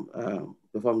CHAM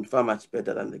performed far much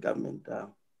better than the government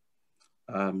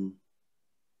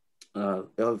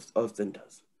health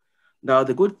centers. Now,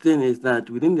 the good thing is that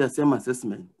within the same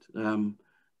assessment,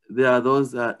 there are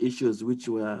those issues which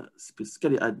were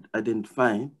specifically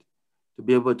identified to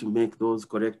be able to make those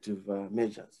corrective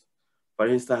measures. For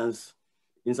instance,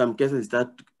 in some cases that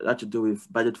had to do with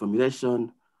budget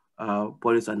formulation,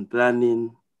 policy and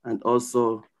planning, and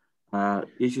also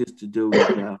issues to do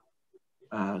with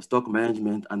stock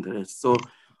management and the rest. So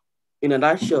in a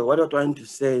nutshell, what I'm trying to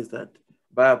say is that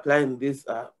by applying these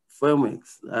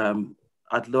frameworks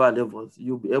at lower levels,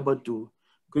 you'll be able to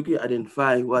quickly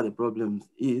identify where the problem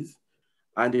is,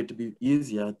 and it will be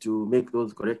easier to make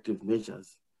those corrective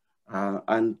measures.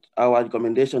 And our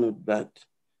recommendation would be that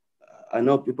I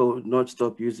know people would not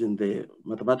stop using the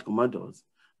mathematical models,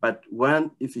 but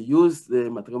if you use the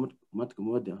mathematical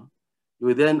model, you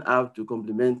will then have to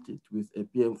complement it with a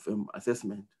PFM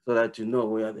assessment so that you know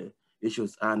where the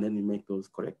issues are, and then you make those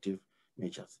corrective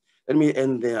measures. Let me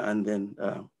end there and then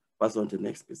pass on to the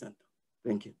next presenter.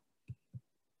 Thank you.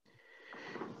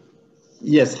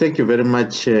 Yes, thank you very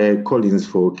much, Collins,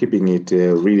 for keeping it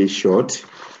really short.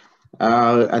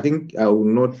 I think I will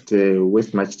not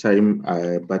waste much time,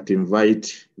 but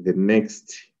invite the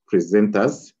next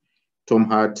presenters, Tom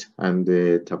Hart and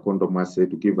Takondo Mase,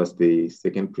 to give us the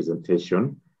second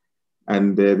presentation.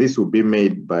 And this will be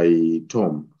made by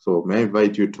Tom. So may I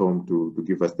invite you, Tom, to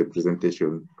give us the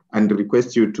presentation and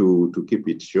request you to keep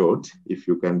it short. If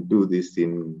you can do this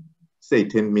in, say,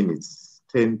 10 minutes,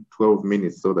 10, 12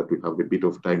 minutes, so that we have a bit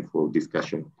of time for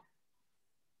discussion.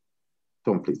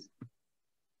 Tom, please.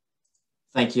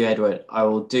 Thank you, Edward. I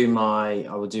will do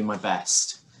my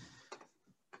best.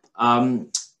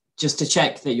 Just to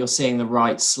check that you're seeing the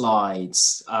right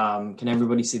slides. Can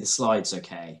everybody see the slides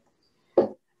okay?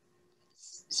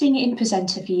 Seeing it in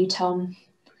presenter view, Tom.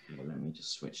 Okay, let me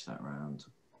just switch that around.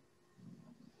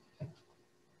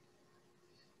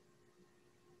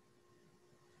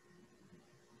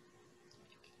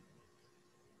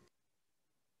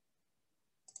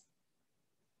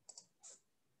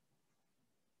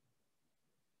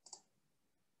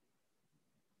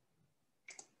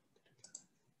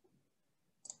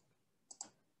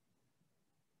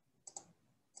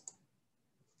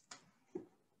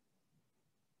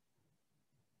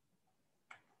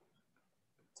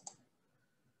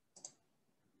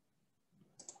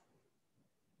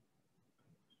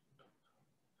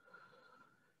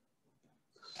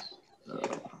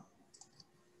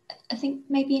 I think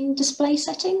maybe in display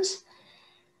settings.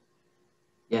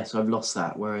 Yes, I've lost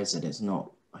that. Where is it? It's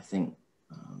not, I think.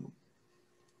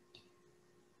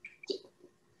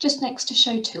 Just next to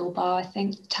show toolbar, I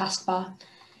think, taskbar.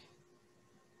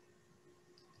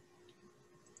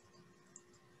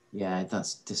 Yeah,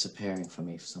 that's disappearing for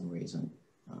me for some reason.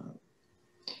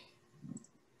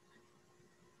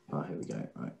 Oh, here we go,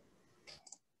 right.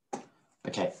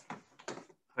 Okay,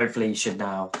 hopefully you should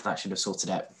now, that should have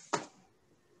sorted out.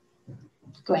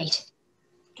 Great.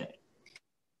 Okay.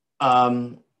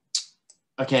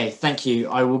 Okay, thank you.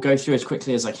 I will go through as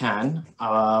quickly as I can.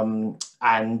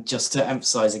 And just to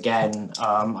emphasize again,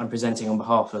 I'm presenting on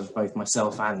behalf of both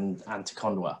myself and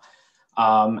Takondwa.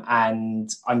 And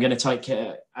I'm going to take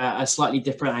a slightly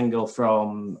different angle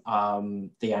from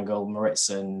the angle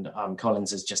Moritz and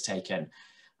Collins has just taken,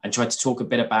 and try to talk a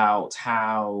bit about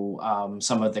how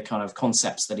some of the kind of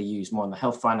concepts that are used more on the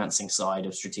health financing side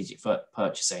of strategic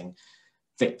purchasing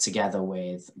fit together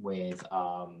with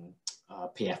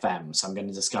PFM. So I'm going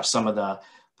to discuss some of the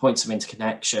points of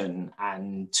interconnection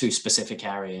and two specific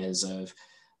areas of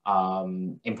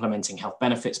implementing health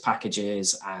benefits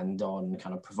packages and on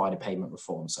kind of provider payment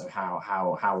reform. So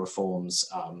how reforms,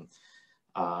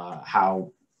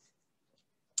 how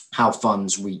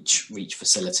funds reach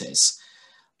facilities.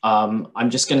 I'm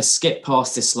just going to skip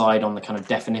past this slide on the kind of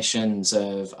definitions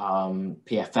of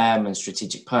PFM and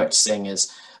strategic purchasing,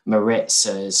 as Moritz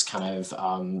has kind of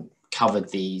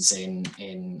covered these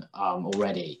in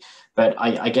already. But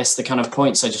I guess the kind of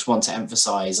points I just want to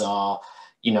emphasize are,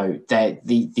 you know,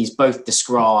 these both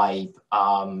describe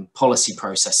policy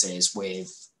processes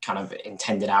with kind of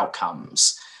intended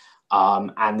outcomes.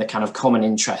 And the kind of common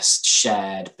interest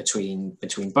shared between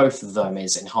both of them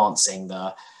is enhancing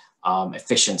the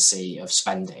efficiency of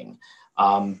spending.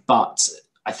 But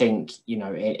I think, you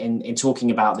know, in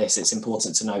talking about this, it's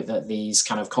important to note that these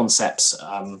kind of concepts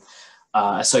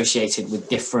associated with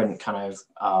different kind of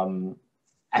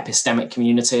epistemic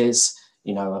communities,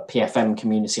 you know, a PFM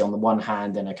community on the one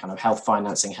hand and a kind of health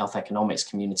financing, health economics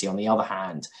community on the other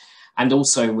hand, and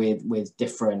also with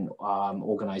different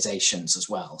organizations as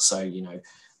well. So, you know,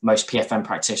 most PFM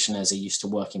practitioners are used to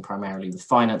working primarily with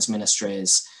finance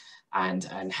ministries and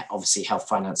obviously health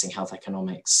financing, health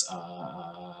economics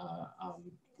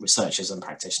researchers and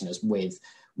practitioners with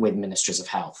ministries of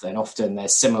health. And often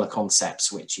there's similar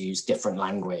concepts which use different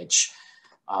language,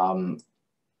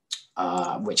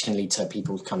 which can lead to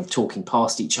people kind of talking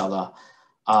past each other.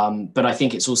 But I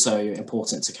think it's also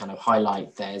important to kind of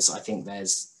highlight I think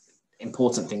there's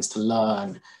important things to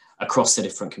learn across the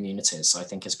different communities. So I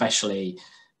think especially,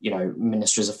 you know,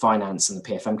 ministries of finance and the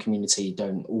PFM community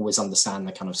don't always understand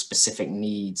the kind of specific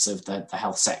needs of the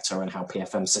health sector and how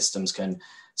PFM systems can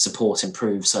support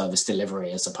improved service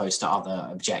delivery as opposed to other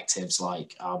objectives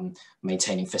like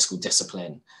maintaining fiscal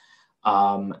discipline.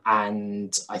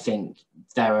 And I think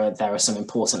there are some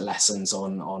important lessons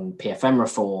on PFM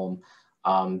reform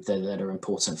that are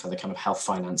important for the kind of health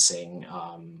financing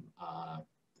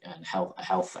and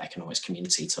health economics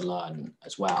community to learn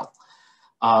as well.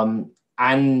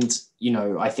 And, you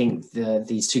know, I think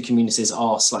these two communities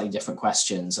are slightly different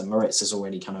questions, and Moritz has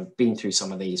already kind of been through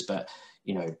some of these, but,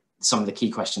 you know, some of the key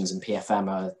questions in PFM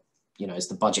are, you know, is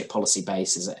the budget policy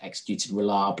base, is it executed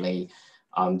reliably?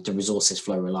 Do resources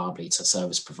flow reliably to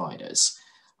service providers?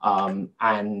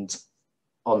 And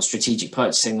on strategic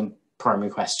purchasing, the primary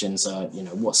questions are, you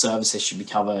know, what services should be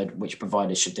covered, which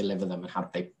providers should deliver them,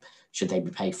 and should they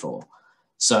be paid for?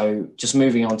 So just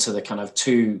moving on to the kind of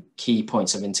two key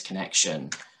points of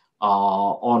interconnection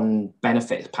are on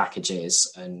benefit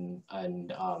packages and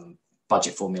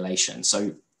budget formulation.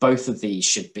 So both of these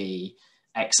should be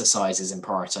exercises in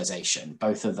prioritization.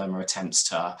 Both of them are attempts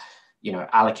to, you know,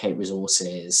 allocate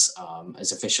resources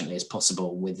as efficiently as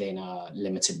possible within a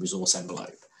limited resource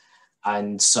envelope.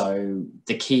 And so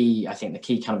the key, I think the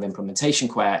key kind of implementation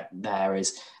there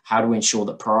is how to ensure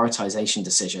that prioritization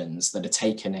decisions that are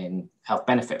taken in health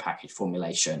benefit package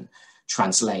formulation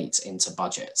translate into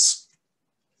budgets.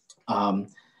 And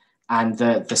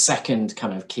the second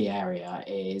kind of key area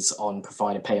is on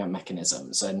provider payment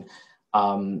mechanisms and,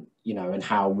 you know, and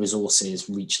how resources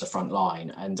reach the front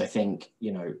line. And I think,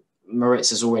 you know,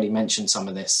 Moritz has already mentioned some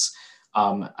of this.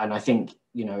 And I think,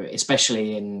 you know,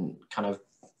 especially in kind of,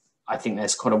 I think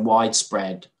there's quite a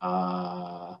widespread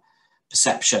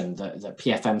perception that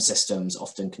PFM systems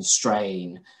often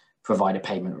constrain provider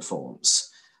payment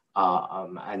reforms.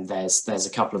 And there's a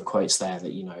couple of quotes there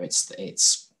that, you know,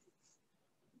 it's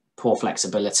poor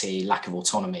flexibility, lack of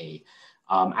autonomy,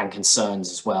 and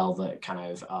concerns as well that kind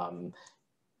of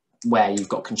where you've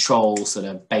got controls that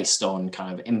are based on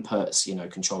kind of inputs, you know,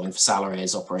 controlling for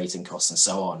salaries, operating costs, and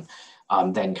so on,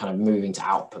 then kind of moving to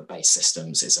output-based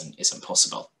systems isn't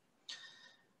possible.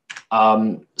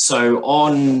 So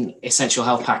on essential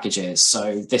health packages,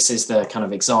 so this is the kind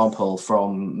of example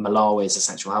from Malawi's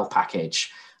essential health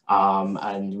package.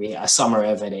 And a summary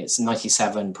of it, it's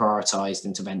 97 prioritized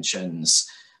interventions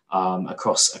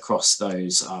across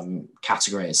those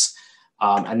categories.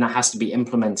 And that has to be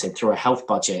implemented through a health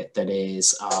budget that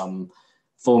is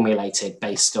formulated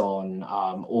based on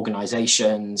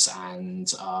organizations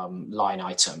and line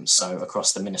items. So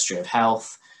across the Ministry of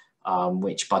Health,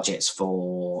 which budgets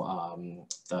for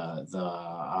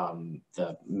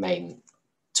the main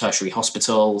tertiary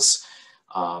hospitals,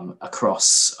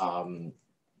 across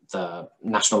the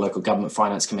National Local Government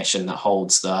Finance Commission that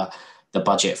holds the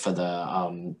budget for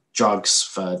the drugs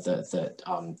for the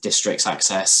districts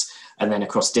access, and then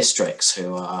across districts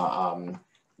who are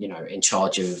you know, in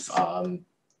charge of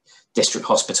district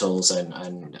hospitals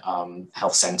and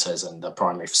health centres and the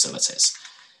primary facilities.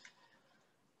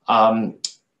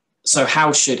 So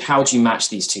how do you match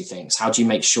these two things? How do you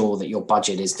make sure that your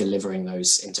budget is delivering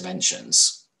those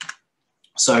interventions?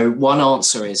 So one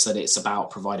answer is that it's about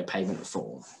provider payment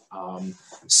reform.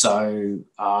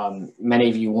 Many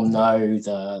of you will know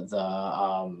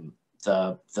the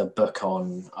book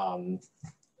on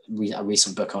a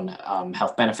recent book on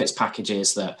health benefits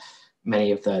packages that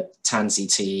many of the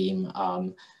Tansi team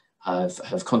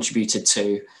have contributed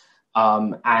to.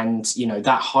 And, you know,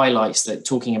 that highlights that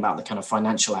talking about the kind of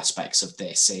financial aspects of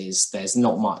this is there's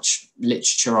not much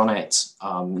literature on it,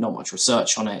 not much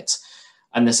research on it.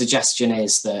 And the suggestion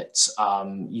is that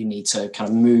you need to kind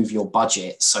of move your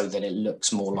budget so that it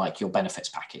looks more like your benefits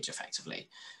package effectively.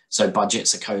 So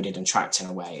budgets are coded and tracked in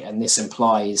a way. And this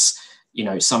implies, you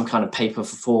know, some kind of pay per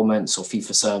performance or fee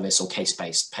for service or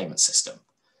case-based payment system.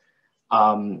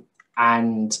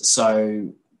 And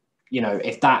so, you know,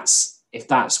 if that's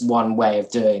one way of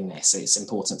doing this, it's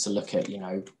important to look at, you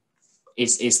know,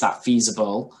 is that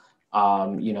feasible,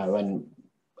 you know, and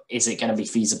is it going to be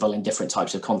feasible in different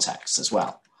types of contexts as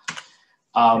well?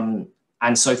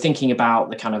 And so thinking about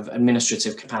the kind of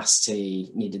administrative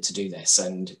capacity needed to do this,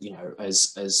 and, you know,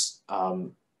 as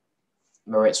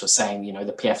Moritz was saying, you know,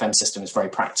 the PFM system is very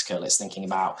practical. It's thinking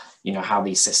about, you know, how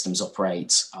these systems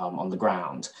operate on the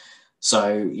ground.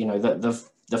 So, you know,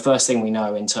 the first thing we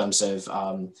know in terms of,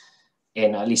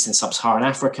 at least in sub-Saharan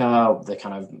Africa, the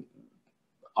kind of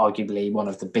arguably one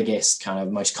of the biggest kind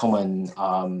of most common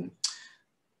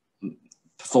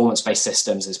performance-based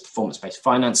systems is performance-based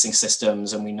financing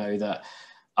systems. And we know that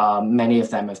many of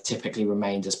them have typically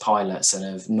remained as pilots and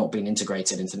have not been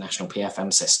integrated into national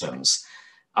PFM systems.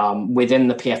 Within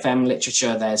the PFM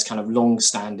literature, there's kind of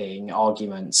long-standing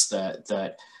arguments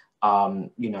that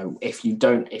you know, if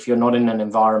you're not in an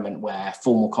environment where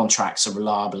formal contracts are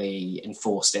reliably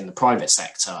enforced in the private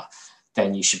sector,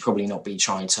 then you should probably not be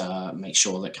trying to make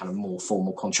sure that kind of more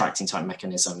formal contracting type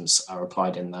mechanisms are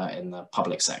applied in the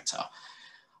public sector.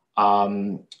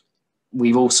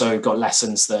 We've also got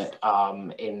lessons that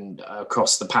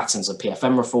across the patterns of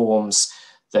PFM reforms,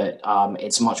 that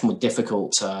it's much more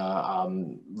difficult to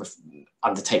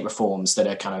undertake reforms that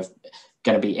are kind of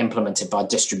going to be implemented by a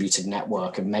distributed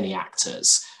network of many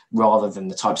actors, rather than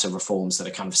the types of reforms that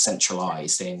are kind of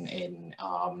centralized in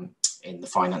the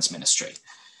finance ministry.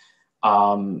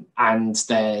 And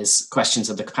there's questions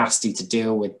of the capacity to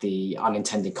deal with the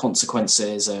unintended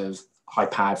consequences of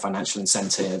high-powered financial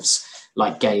incentives,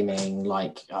 like gaming,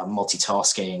 like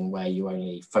multitasking, where you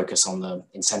only focus on the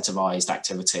incentivized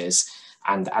activities,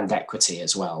 and equity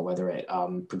as well, whether it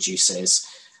produces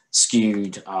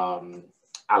skewed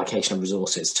allocation of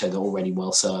resources to the already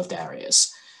well-served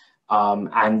areas.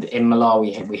 And in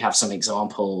Malawi, we have some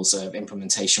examples of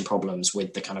implementation problems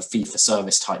with the kind of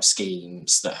fee-for-service type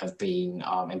schemes that have been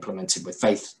implemented with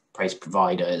faith-based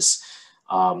providers,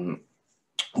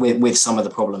 with some of the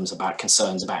problems about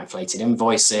concerns about inflated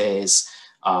invoices,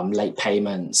 late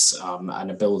payments, and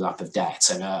a build-up of debt,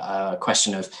 and a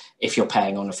question of, if you're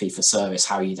paying on a fee-for-service,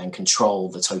 how you then control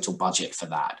the total budget for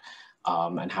that,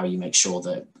 and how you make sure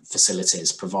that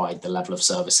facilities provide the level of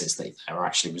services that there are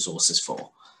actually resources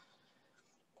for.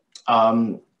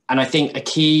 And I think a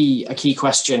key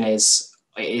question is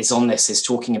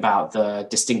talking about the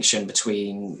distinction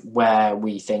between where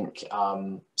we think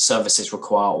services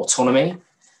require autonomy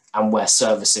and where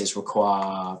services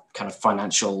require kind of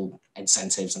financial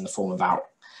incentives in the form of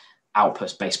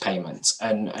output-based payments.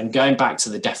 And going back to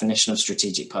the definition of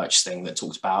strategic purchasing that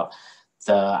talks about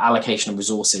the allocation of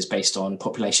resources based on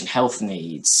population health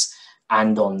needs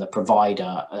and on the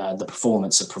provider, the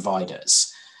performance of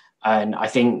providers. And I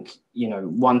think,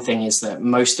 one thing is that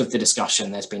most of the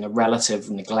discussion, there's been a relative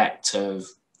neglect of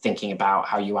thinking about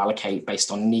how you allocate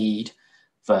based on need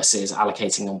versus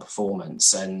allocating on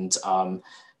performance. And,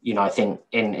 I think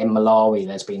in Malawi,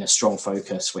 there's been a strong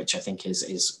focus, which I think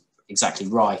is exactly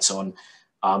right,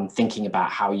 on thinking about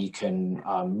how you can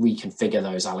reconfigure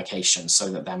those allocations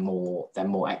so that they're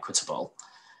more equitable.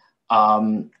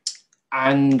 And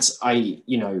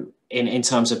in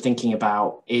terms of thinking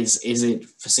about, is it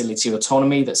facility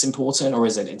autonomy that's important, or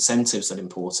is it incentives that are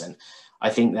important? I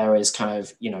think there is kind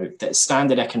of, that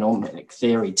standard economic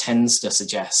theory tends to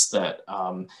suggest that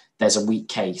there's a weak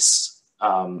case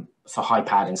for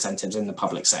high-powered incentives in the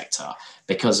public sector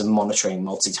because of monitoring,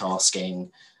 multitasking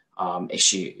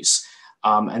issues.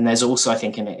 And there's also, I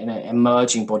think, an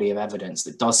emerging body of evidence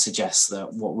that does suggest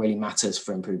that what really matters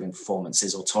for improving performance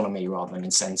is autonomy rather than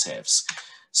incentives.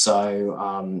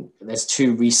 So there's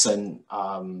two recent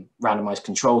randomized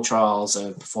control trials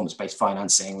of performance-based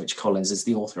financing, which Collins is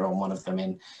the author on, one of them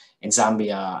in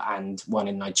Zambia and one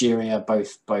in Nigeria,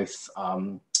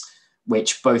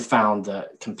 which both found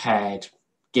that compared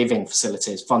giving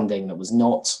facilities funding that was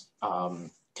not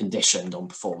conditioned on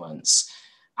performance,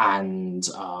 and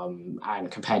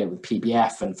compared it with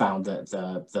PBF, and found that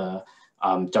the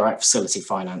direct facility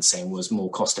financing was more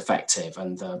cost effective.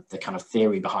 And the kind of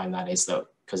theory behind that is that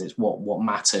because it's what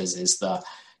matters is the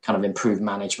kind of improved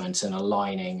management and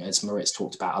aligning, as Maritz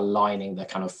talked about, aligning the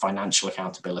kind of financial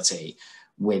accountability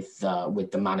with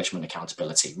the management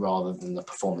accountability rather than the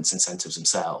performance incentives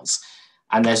themselves.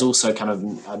 And there's also kind of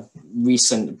a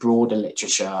recent broader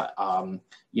literature,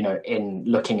 in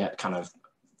looking at kind of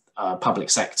public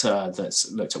sector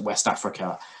that's looked at West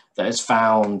Africa, that has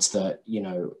found that,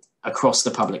 across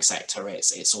the public sector,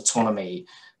 it's autonomy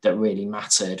that really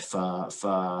mattered for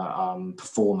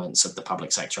performance of the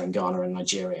public sector in Ghana and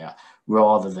Nigeria,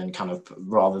 rather than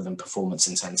performance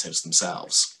incentives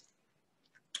themselves.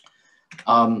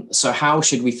 So how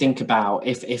should we think about,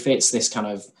 if it's this kind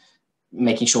of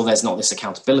making sure there's not this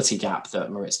accountability gap that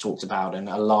Maritz talked about, and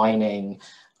aligning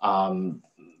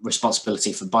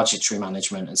responsibility for budgetary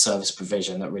management and service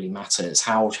provision that really matters,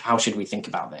 how should we think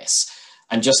about this?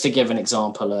 And just to give an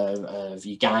example of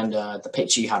Uganda, the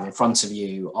picture you have in front of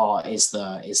you is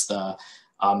the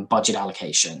budget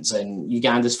allocations. And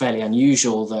Uganda is fairly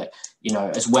unusual that,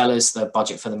 as well as the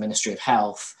budget for the Ministry of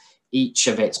Health, each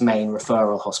of its main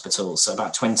referral hospitals, so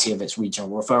about 20 of its regional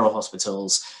referral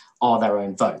hospitals, are their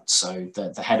own vote. So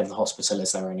the head of the hospital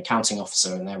is their own accounting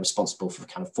officer, and they're responsible for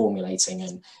kind of formulating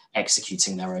and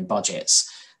executing their own budgets.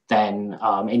 Then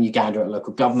in Uganda at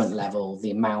local government level,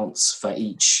 the amounts for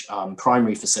each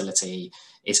primary facility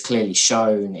is clearly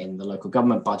shown in the local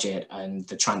government budget, and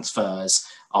the transfers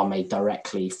are made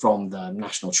directly from the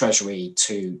National Treasury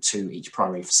to each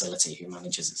primary facility, who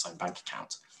manages its own bank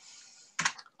account.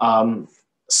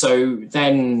 So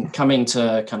then coming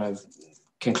to kind of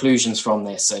conclusions from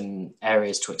this and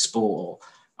areas to explore,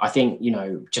 I think,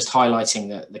 just highlighting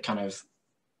that the kind of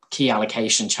key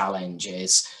allocation challenge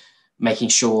is making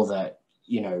sure that,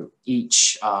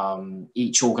 each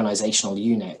organizational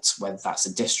unit, whether that's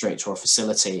a district or a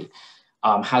facility,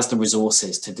 has the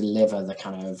resources to deliver the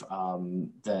kind of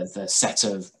the set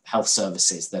of health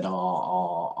services that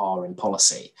are in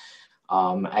policy.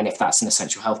 And if that's an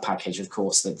essential health package, of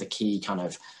course, the key kind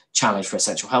of challenge for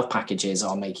essential health packages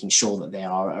are making sure that they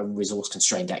are a resource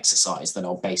constrained exercise that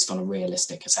are based on a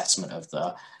realistic assessment of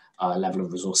the level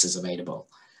of resources available.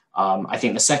 I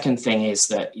think the second thing is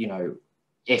that,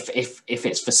 if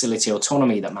it's facility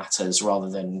autonomy that matters rather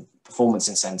than performance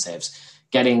incentives,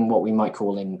 getting what we might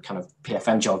call in kind of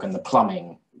PFM jargon, the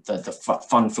plumbing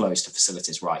fund flows to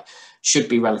facilities right should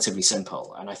be relatively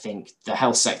simple. And I think the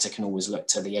health sector can always look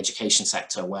to the education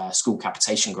sector, where school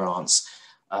capitation grants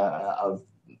are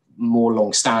more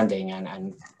long-standing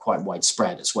and quite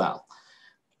widespread as well.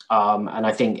 And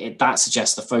I think that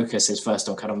suggests the focus is first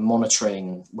on kind of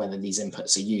monitoring whether these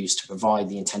inputs are used to provide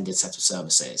the intended set of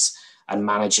services, and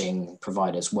managing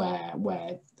providers where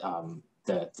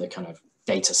the kind of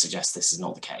data suggests this is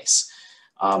not the case.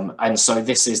 And so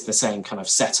this is the same kind of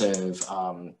set of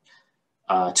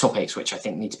topics which I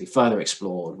think need to be further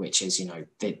explored, which is, you know,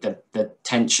 the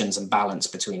tensions and balance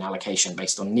between allocation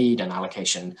based on need and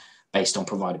allocation based on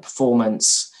provider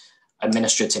performance,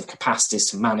 administrative capacities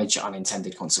to manage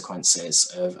unintended consequences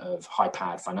of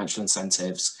high-powered financial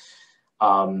incentives.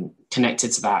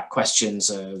 Connected to that, questions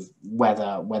of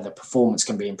whether performance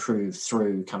can be improved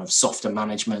through kind of softer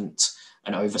management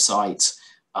and oversight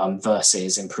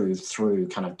versus improved through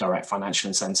kind of direct financial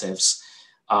incentives.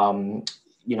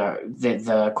 You know,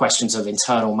 the questions of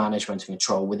internal management and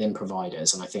control within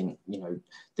providers. And I think, you know,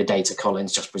 the data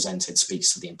Colin's just presented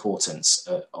speaks to the importance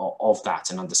of that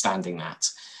and understanding that.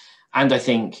 And I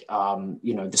think,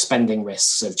 you know, the spending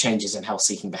risks of changes in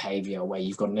health-seeking behaviour, where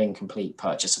you've got an incomplete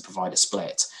purchase and provider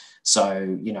split.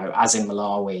 So, you know, as in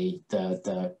Malawi,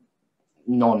 the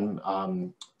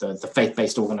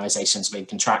faith-based organisations being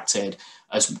contracted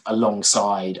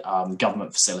alongside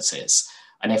government facilities.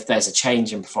 And if there's a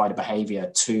change in provider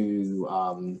behaviour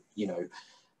to, you know,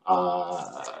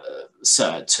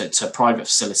 to private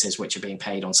facilities which are being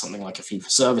paid on something like a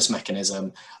fee-for-service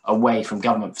mechanism away from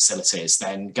government facilities,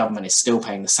 then government is still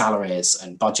paying the salaries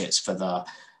and budgets for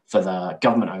the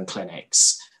government-owned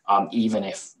clinics, even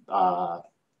if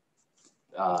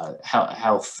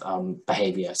health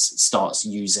behaviour starts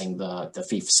using the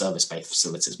fee-for-service based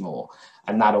facilities more.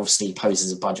 And that obviously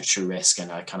poses a budgetary risk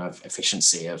and a kind of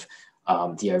efficiency of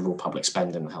the overall public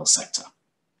spend in the health sector.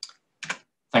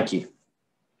 Thank you.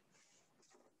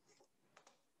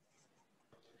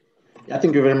 Yeah,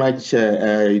 thank you very much,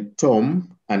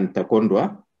 Tom and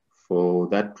Takondwa, for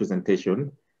that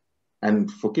presentation and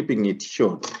for keeping it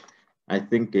short. I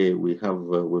think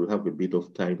we'll have a bit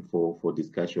of time for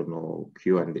discussion or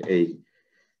Q&A.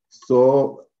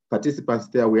 So participants,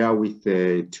 there we are with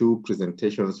 2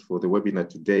 presentations for the webinar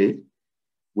today.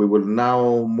 We will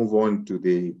now move on to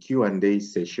the Q&A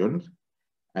session.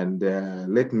 And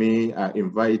let me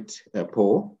invite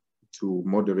Paul to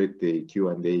moderate the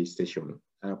Q&A session.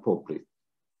 Paul, please.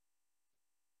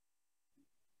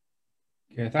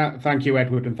 Yeah, thank you,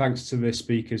 Edward, and thanks to the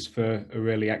speakers for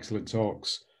really excellent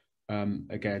talks.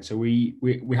 Again, so we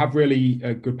have really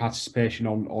good participation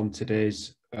on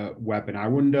today's webinar. I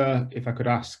wonder if I could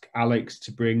ask Alex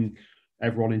to bring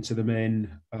everyone into the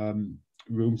main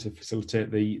room to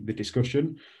facilitate the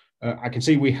discussion. I can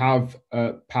see we have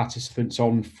participants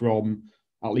on from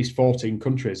at least 14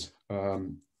 countries.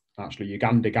 Actually,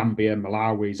 Uganda, Gambia,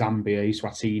 Malawi, Zambia,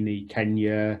 Eswatini,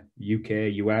 Kenya,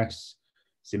 UK, US,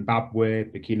 Zimbabwe,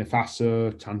 Burkina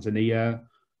Faso, Tanzania,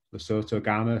 Lesotho,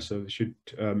 Ghana. So there should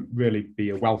really be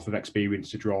a wealth of experience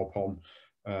to draw upon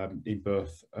in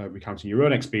both recounting your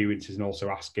own experiences and also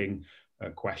asking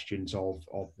questions of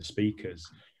the speakers.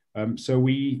 So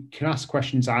we can ask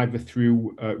questions either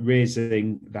through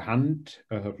raising the hand.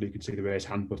 Hopefully you can see the raise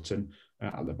hand button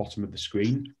at the bottom of the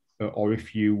screen. Or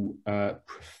if you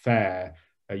prefer,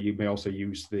 you may also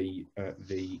use the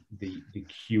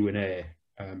Q&A.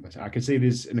 But I can see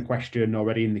there's a question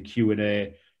already in the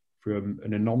Q&A from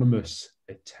an anonymous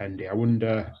attendee. I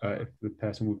wonder if the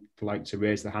person would like to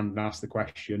raise their hand and ask the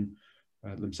question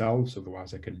themselves.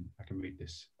 Otherwise, I can read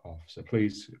this off. So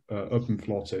please, open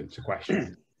floor to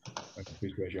questions.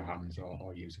 Please raise your hands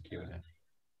or use a Q&A.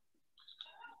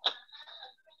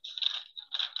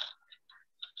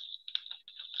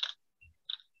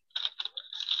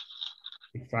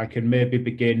 If I can maybe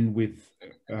begin with,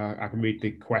 I can read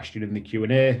the question in the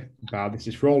Q&A bar. This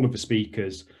is for all of the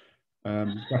speakers.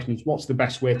 The question is, what's the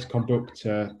best way to conduct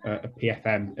a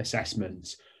PFM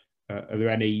assessment? Are there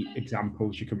any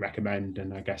examples you can recommend?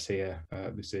 And I guess here,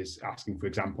 this is asking for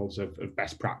examples of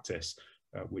best practice,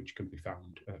 which can be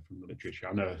found from the literature.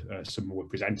 I know some were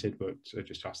presented, but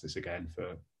just ask this again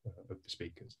for the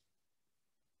speakers.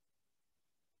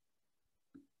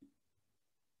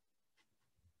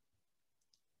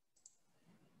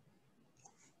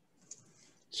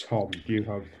 Tom, do you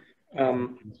have?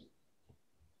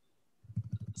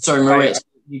 Sorry, Maria,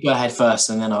 you go ahead first,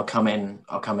 and then I'll come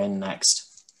in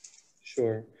next.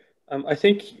 Sure. I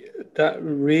think that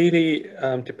really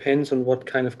depends on what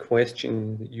kind of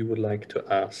question you would like to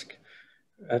ask.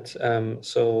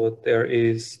 So there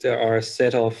are a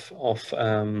set of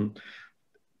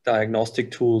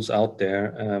diagnostic tools out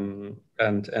there,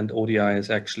 and ODI has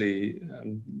actually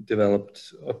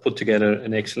developed or put together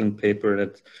an excellent paper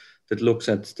that looks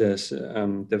at this,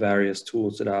 the various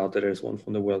tools that are out there. There's one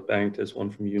from the World Bank, there's one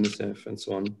from UNICEF, and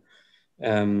so on.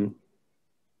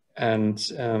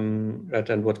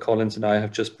 And what Collins and I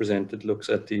have just presented looks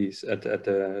at these at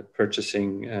the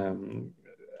purchasing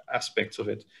aspects of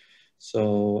it.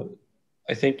 So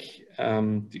I think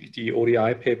the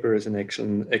ODI paper is an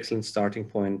excellent starting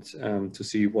point to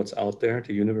see what's out there,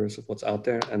 the universe of what's out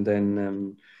there, and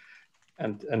then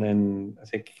I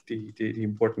think the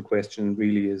important question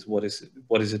really is what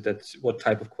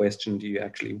type of question do you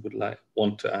actually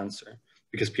want to answer,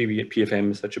 because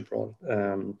PFM is such a broad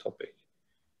topic.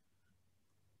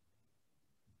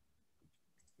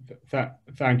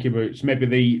 Thank you, Boots.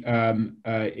 Maybe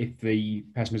if the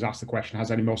person who's asked the question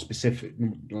has any more specific,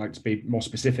 like to be more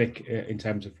specific in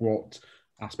terms of what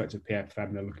aspects of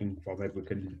PFM they're looking for, maybe we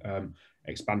can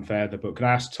expand further. But could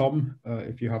I ask Tom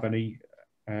if you have any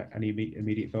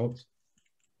immediate thoughts?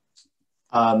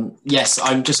 Yes,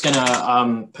 I'm just going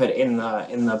to put in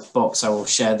the box. I will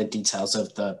share the details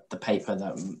of the paper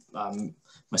that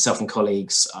myself and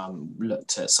colleagues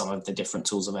looked at some of the different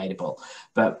tools available.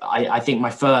 But I think my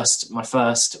first,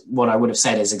 what I would have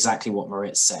said is exactly what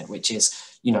Maritz said, which is,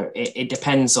 it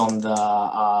depends on the,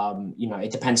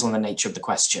 it depends on the nature of the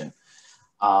question.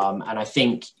 And I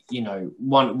think,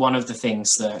 one of the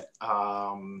things that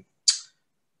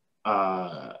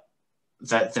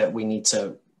that we need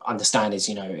to understand is,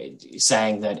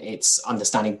 saying that it's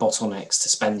understanding bottlenecks to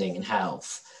spending in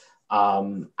health.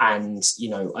 And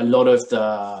a lot of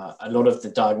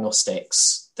the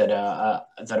diagnostics that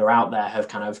are out there have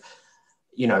kind of,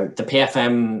 the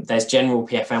PFM. There's general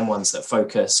PFM ones that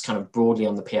focus kind of broadly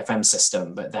on the PFM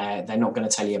system, but they're not going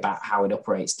to tell you about how it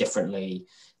operates differently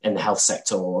in the health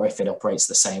sector, or if it operates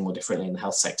the same or differently in the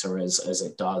health sector as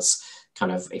it does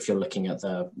kind of if you're looking at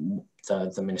the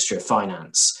Ministry of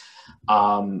Finance.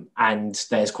 And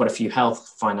there's quite a few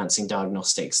health financing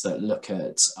diagnostics that look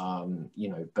at,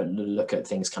 but look at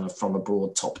things kind of from a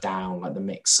broad top down, like the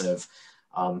mix of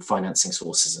financing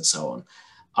sources and so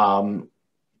on.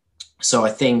 So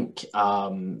I think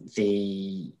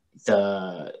the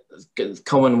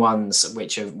common ones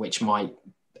which might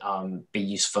be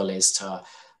useful is to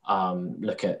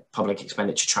look at public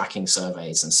expenditure tracking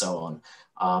surveys and so on.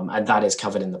 And that is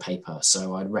covered in the paper.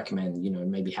 So I'd recommend,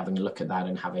 maybe having a look at that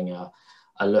and having a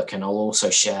look. And I'll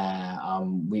also share,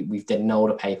 we've did an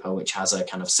older paper, which has a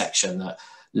kind of section that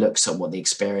looks at what the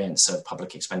experience of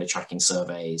public expenditure tracking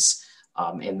surveys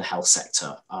in the health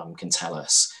sector can tell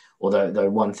us. Although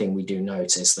one thing we do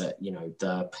note is that,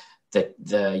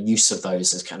 the use of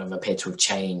those has kind of appeared to have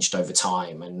changed over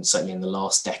time. And certainly in the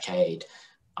last decade,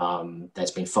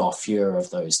 there's been far fewer of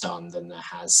those done than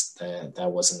there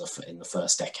was in the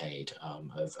first decade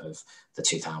of the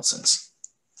 2000s.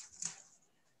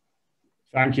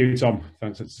 Thank you, Tom.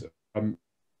 Thanks.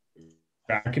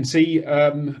 I can see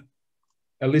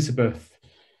Elizabeth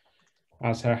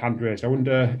has her hand raised. I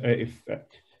wonder if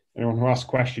anyone who asks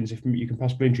questions, if you can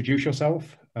possibly introduce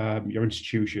yourself, your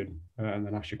institution, and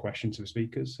then ask your question to the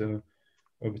speakers. So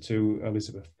over to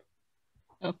Elizabeth.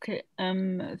 Okay,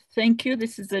 thank you.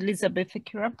 This is Elizabeth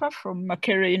Kirapa from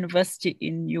Makerere University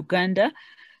in Uganda.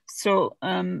 So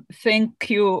thank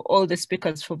you all the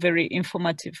speakers for very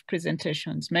informative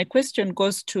presentations. My question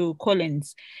goes to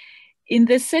Collins. In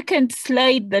the second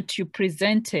slide that you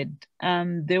presented,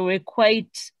 there were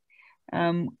quite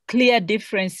clear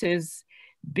differences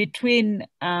between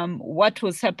what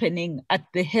was happening at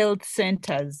the health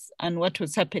centers and what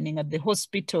was happening at the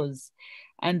hospitals,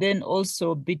 and then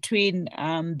also between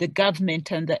the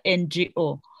government and the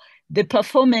NGO. The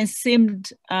performance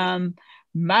seemed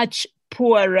much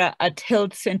poorer at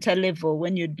health center level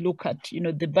when you look at,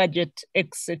 the budget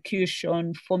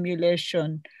execution,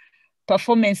 formulation.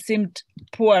 Performance seemed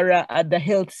poorer at the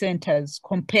health centers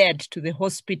compared to the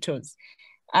hospitals.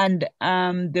 And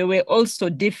there were also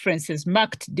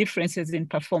marked differences in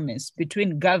performance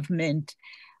between government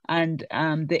and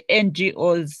the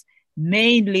NGOs,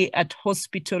 mainly at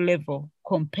hospital level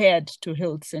compared to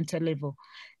health center level.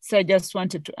 So I just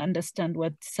wanted to understand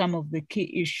what some of the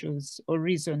key issues or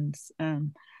reasons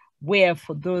were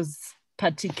for those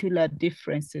particular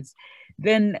differences.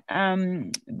 Then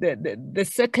the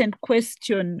second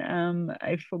question,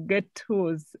 I forget who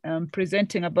was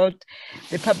presenting about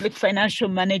the public financial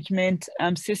management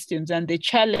systems and the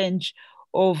challenge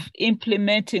of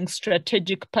implementing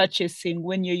strategic purchasing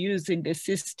when you're using a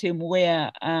system where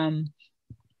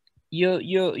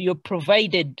you're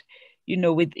provided,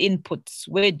 with inputs,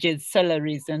 wages,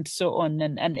 salaries, and so on,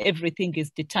 and everything is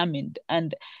determined.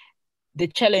 And the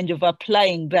challenge of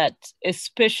applying that,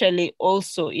 especially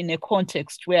also in a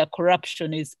context where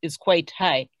corruption is quite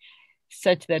high,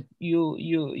 such that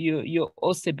you're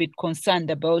also a bit concerned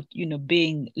about, you know,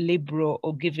 being liberal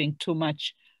or giving too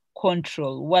much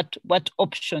control. What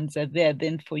options are there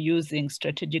then for using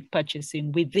strategic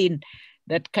purchasing within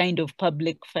that kind of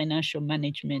public financial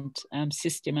management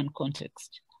system and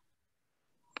context?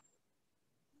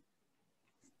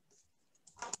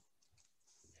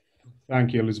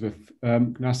 Thank you, Elizabeth.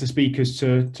 Can I ask the speakers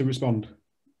to respond?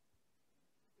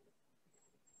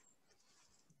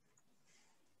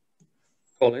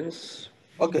 Collins,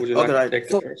 okay, would you okay, like right. to take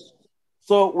the first?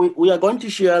 So we are going to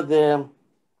share the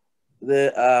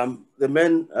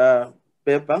main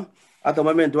paper. At the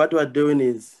moment, what we're doing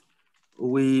is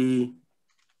we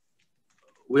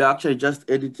are actually just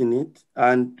editing it,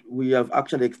 and we have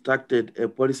actually extracted a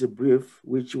policy brief,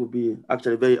 which will be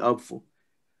actually very helpful.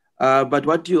 But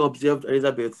what you observed,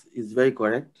 Elizabeth, is very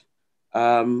correct.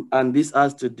 And this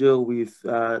has to do with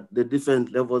the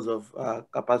different levels of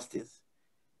capacities.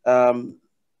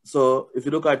 So if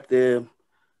you look at the,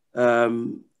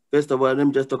 first of all, let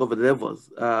me just talk about the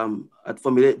levels. At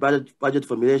budget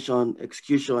formulation,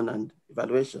 execution, and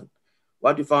evaluation.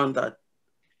 What we found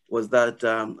was that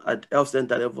at health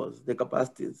center levels, the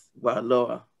capacities were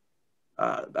lower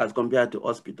as compared to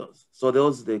hospitals. So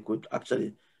they could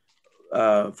actually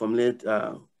formulate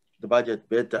the budget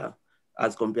better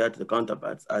as compared to the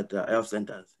counterparts at health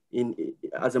centers.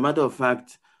 As a matter of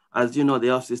fact, as you know, the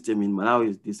health system in Malawi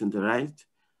is decentralized.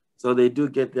 So they do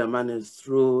get their monies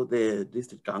through the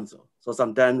district council. So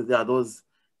sometimes there are those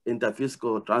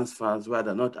interfiscal transfers where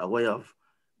they're not aware of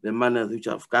the monies which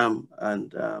have come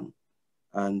and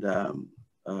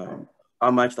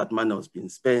how much that money was being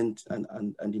spent.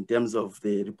 And in terms of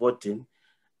the reporting,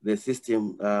 the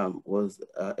system was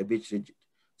a bit rigid.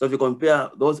 So if you compare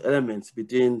those elements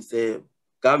between, say,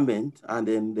 government and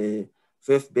then the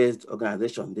faith-based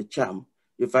organization, the CHAM,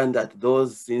 you find that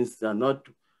those, since they're not,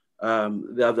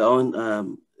 they have their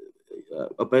own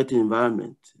operating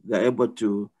environment, they're able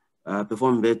to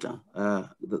perform better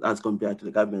as compared to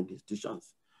the government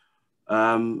institutions.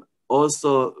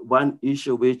 Also, one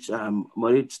issue which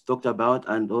Moritz talked about,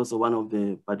 and also one of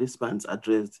the participants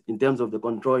addressed in terms of the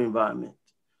control environment.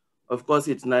 Of course,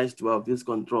 it's nice to have these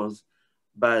controls,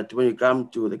 but when you come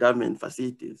to the government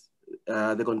facilities,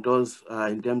 the controls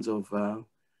in terms of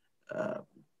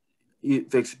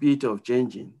flexibility of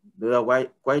changing, they are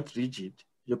quite rigid.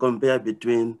 You compare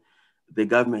between the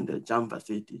government and CHAM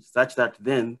facilities, such that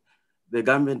then the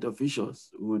government officials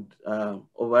would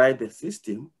override the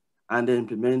system and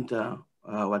implement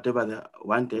whatever they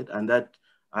wanted, and that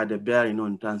had a bearing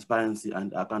on transparency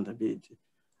and accountability.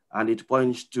 And it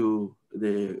points to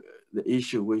the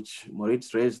issue which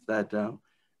Moritz raised, that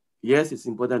yes, it's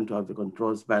important to have the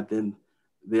controls, but then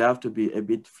they have to be a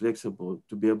bit flexible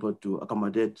to be able to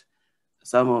accommodate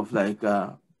some of like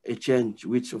a change,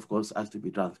 which of course has to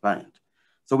be transparent.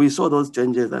 So we saw those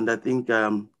changes, and I think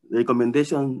the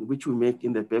recommendation which we make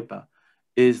in the paper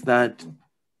is that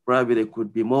probably there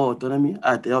could be more autonomy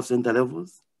at health center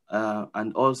levels,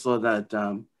 and also that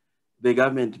the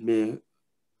government may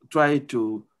try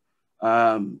to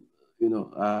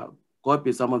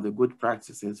copy some of the good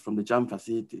practices from the CHAM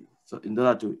facility, so in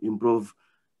order to improve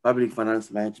public finance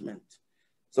management.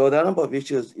 So there are a number of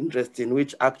issues interesting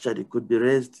which actually could be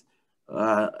raised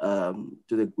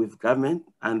with government,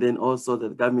 and then also the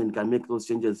government can make those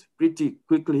changes pretty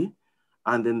quickly,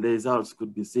 and then the results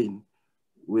could be seen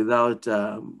without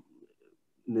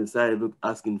necessarily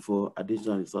asking for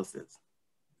additional resources.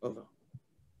 Over.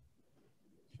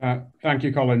 Thank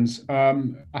you, Collins.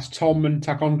 Ask Tom and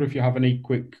Takondra if you have any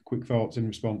quick thoughts in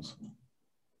response.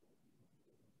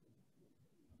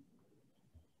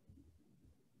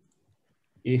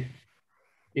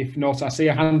 If not, I see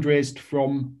a hand raised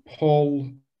from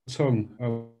Paul Tung. I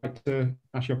would like to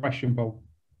ask your question, Paul.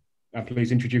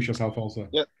 Please introduce yourself also.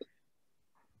 Yeah.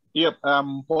 Yep,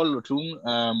 Paul Tung,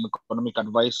 economic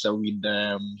advisor with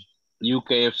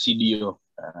UK FCDO.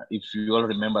 If you all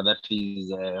remember, that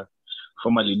is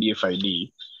formerly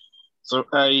DFID. So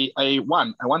I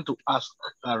want to ask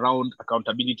around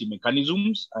accountability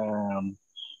mechanisms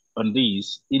on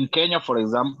these. In Kenya, for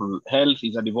example, health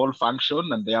is a devolved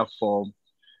function, and therefore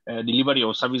delivery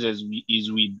of services is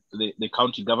with the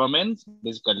county governments,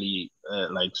 basically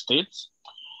like states,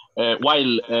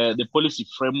 while the policy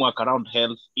framework around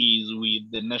health is with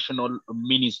the national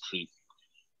ministry.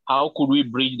 How could we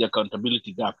bridge the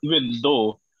accountability gap, even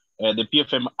though the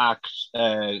PFM Act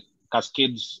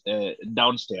cascades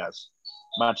downstairs?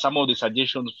 But some of the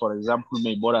suggestions, for example,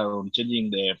 may border on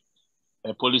changing the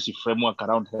a policy framework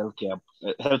around healthcare,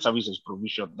 health services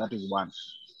provision. That is one.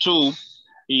 Two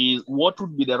is what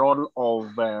would be the role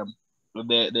of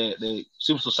the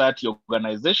civil society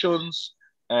organizations,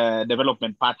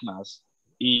 development partners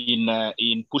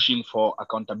in pushing for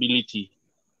accountability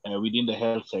within the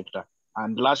health sector.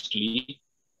 And lastly,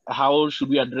 how should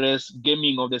we address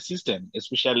gaming of the system,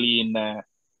 especially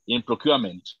in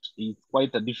procurement? It's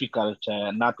quite a difficult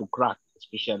nut to crack,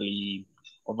 especially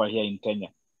over here in Kenya.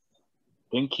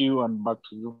 Thank you, and back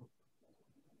to you.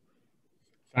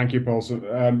 Thank you, Paul. So,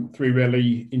 three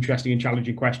really interesting and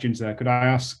challenging questions there. Could I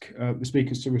ask the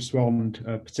speakers to respond,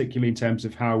 particularly in terms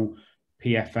of how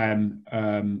PFM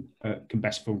can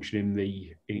best function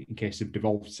in case of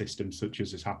devolved systems, such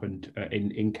as has happened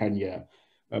in Kenya,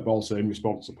 but also in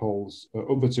response to Paul's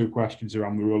other two questions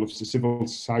around the role of civil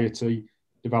society,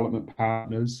 development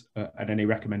partners, and any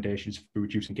recommendations for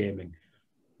reducing gaming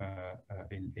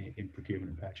in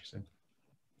procurement and purchasing?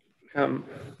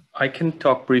 I can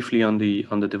talk briefly on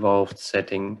the devolved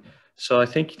setting. So I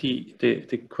think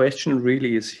the question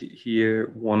really is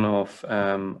here one of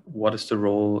what is the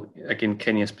role, again,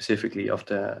 Kenya specifically, of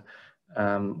the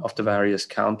various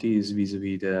counties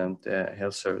vis-a-vis the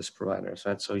health service providers,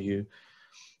 right? So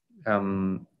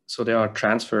so there are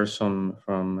transfers from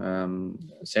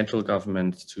central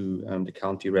government to the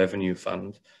county revenue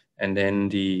fund, and then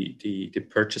the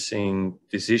purchasing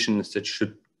decisions that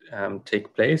should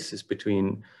take place is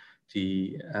between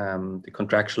the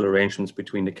contractual arrangements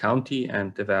between the county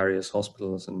and the various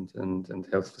hospitals and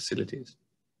health facilities,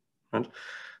 right?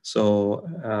 So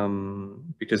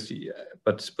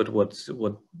but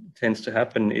what tends to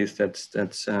happen is that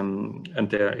and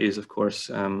there is of course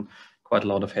quite a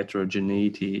lot of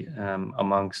heterogeneity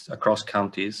across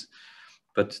counties,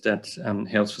 but that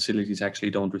health facilities actually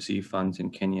don't receive funds in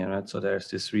Kenya, right? So there's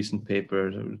this recent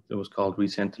paper that was called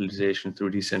Recentralization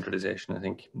Through Decentralization, I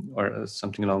think, or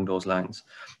something along those lines.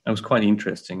 It was quite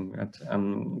interesting, right?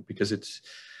 Because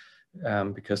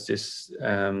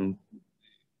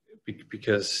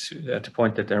at the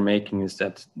point that they're making is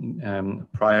that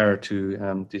prior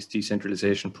to this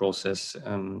decentralization process,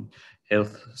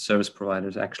 health service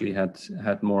providers actually had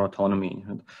more autonomy,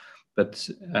 but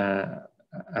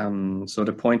so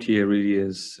the point here really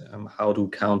is how do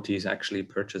counties actually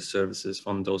purchase services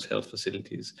from those health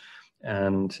facilities,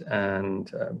 and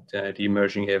the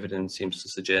emerging evidence seems to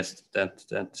suggest that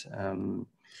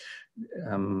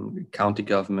county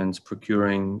governments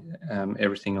procuring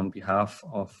everything on behalf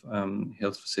of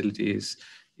health facilities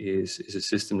is a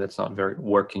system that's not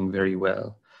working very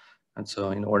well. And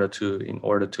so in order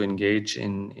to engage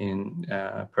in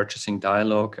purchasing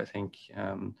dialogue, I think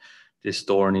this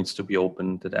door needs to be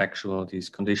opened, that these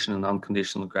conditional and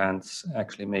unconditional grants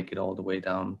actually make it all the way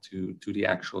down to the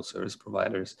actual service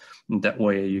providers. And that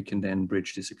way you can then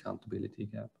bridge this accountability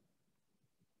gap.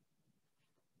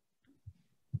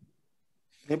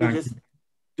 Maybe just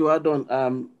to add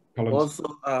on, also,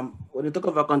 when you talk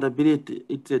of accountability,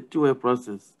 it's a two-way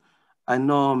process. I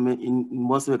know in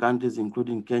most of the countries,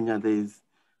 including Kenya, there is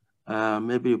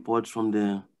maybe reports from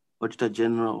the Auditor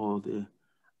General or the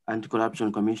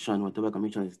Anti-Corruption Commission, whatever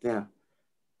commission is there.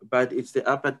 But it's the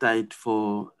appetite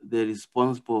for the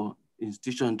responsible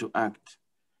institution to act.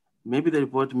 Maybe the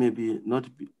report may not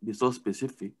be so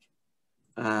specific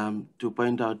to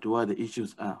point out where the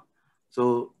issues are.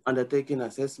 So undertaking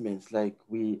assessments like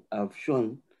we have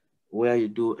shown, where you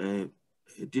do a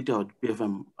detailed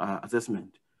PFM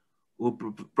assessment, will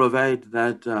provide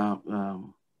that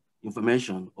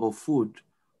information or food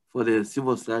for the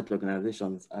civil society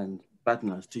organizations and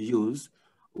partners to use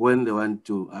when they want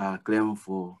to claim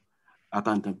for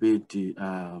accountability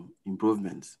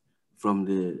improvements from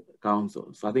the council.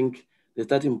 So I think the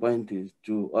starting point is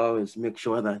to always make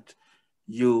sure that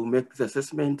you make this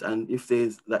assessment, and if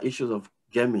there's the issues of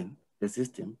gaming the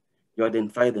system, you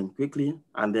identify them quickly,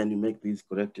 and then you make these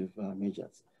corrective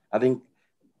measures. I think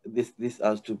this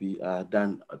has to be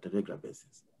done at a regular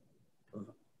basis.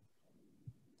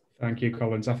 Thank you,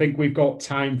 Collins. I think we've got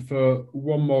time for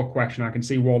one more question. I can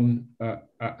see one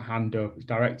hand up.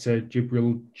 Director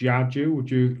Jibril Jaju,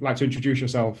 would you like to introduce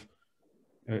yourself,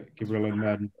 Jibril, and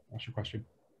then ask your question?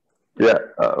 Yeah,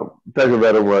 thank you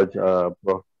very much,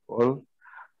 Prof. Paul.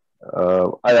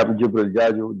 I am Jibril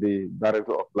Jaju, the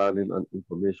Director of Planning and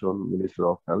Information, Ministry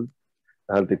of Health,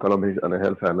 Health Economics and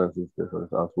Health Finances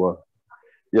as well.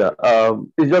 Yeah,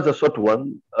 it's just a short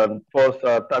one. And first,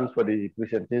 thanks for the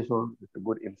presentation. It's a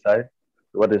good insight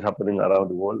to what is happening around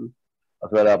the world,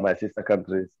 as well as my sister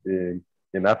countries in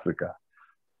Africa.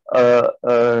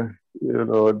 You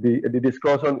know, the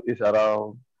discussion is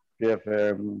around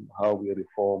PFM, how we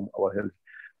reform our health.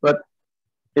 But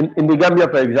in the Gambia,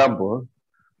 for example,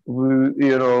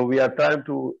 we are trying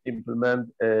to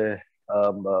implement a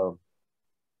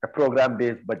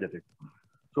program-based budgeting.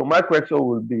 So my question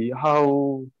will be,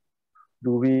 how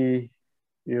do we,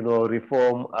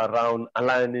 reform around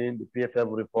aligning the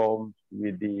PFM reforms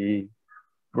with the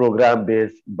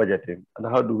program-based budgeting, and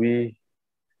how do we,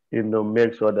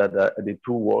 make sure that the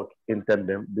two work in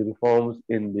tandem? The reforms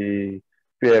in the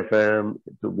PFM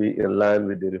to be in line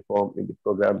with the reform in the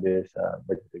program-based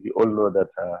budgeting. You all know that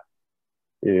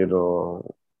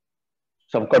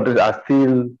some countries are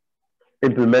still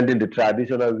implementing the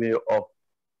traditional way of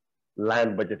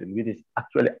line budgeting, which is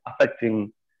actually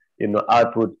affecting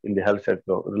output in the health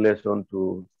sector in relation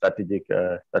to strategic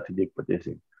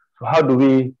purchasing. So how do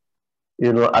we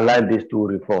align these two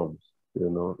reforms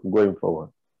going forward?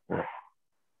 Yeah.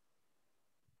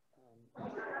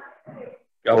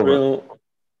 Gabriel,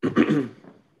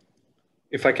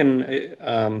 if I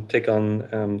can take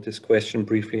on this question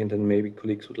briefly, and then maybe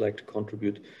colleagues would like to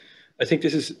contribute. I think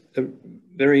this is a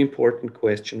very important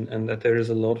question, and that there is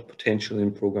a lot of potential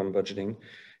in program budgeting.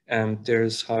 And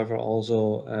there's, however,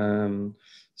 also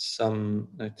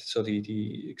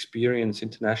the experience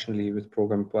internationally with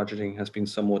program budgeting has been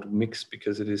somewhat mixed,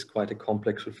 because it is quite a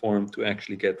complex reform to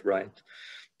actually get right.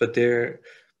 But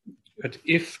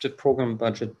if the program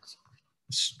budget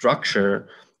structure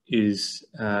is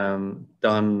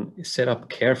set up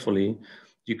carefully,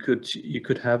 you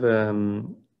could have a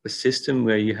system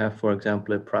where you have, for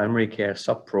example, a primary care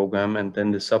sub-program, and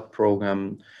then the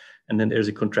sub-program, and then there's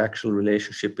a contractual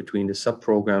relationship between the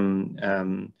sub-program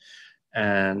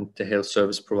and the health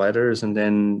service providers, and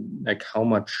then how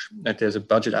much there's a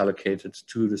budget allocated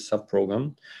to the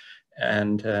sub-program,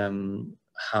 and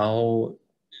how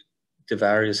the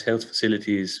various health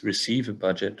facilities receive a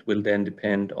budget will then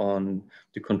depend on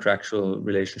the contractual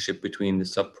relationship between the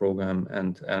sub-program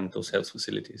and those health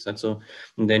facilities. And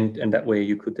that way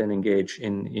you could then engage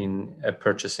in a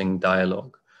purchasing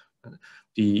dialogue.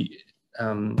 The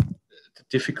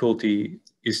difficulty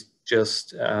is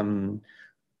just,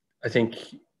 I think,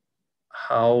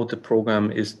 how the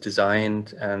program is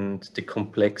designed and the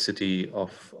complexity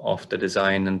of the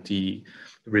design and the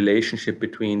relationship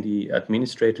between the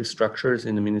administrative structures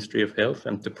in the Ministry of Health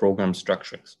and the program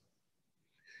structures.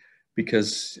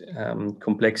 Because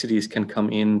complexities can come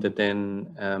in that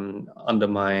then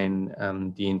undermine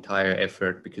the entire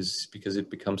effort, because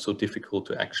it becomes so difficult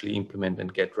to actually implement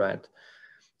and get right.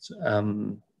 So,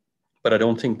 but I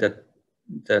don't think that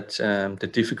the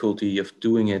difficulty of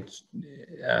doing it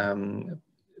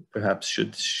perhaps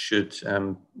should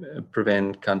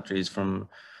prevent countries from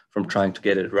trying to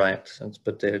get it right.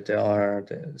 But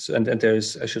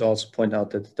there's, I should also point out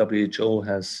that the WHO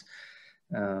has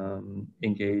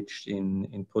engaged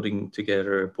in putting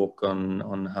together a book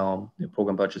on how the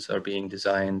program budgets are being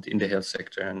designed in the health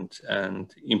sector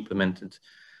and implemented.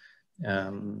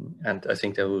 And I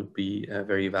think that would be a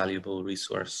very valuable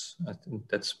resource. I think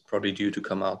that's probably due to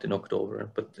come out in October,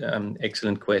 but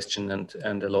excellent question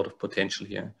and a lot of potential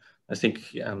here. I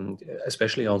think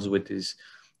especially also with these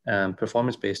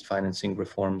performance-based financing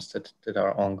reforms that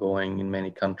are ongoing in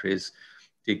many countries,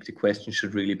 the question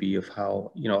should really be of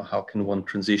how can one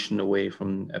transition away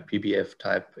from a PBF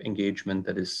type engagement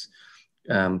that is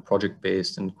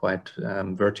project-based and quite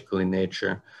vertical in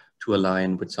nature to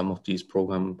align with some of these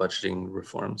program budgeting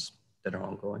reforms that are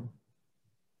ongoing.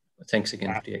 Thanks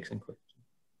again for the excellent question.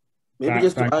 Maybe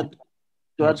just to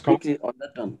add quickly on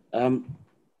that one.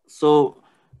 So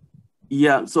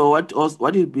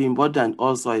what will be important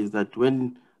also is that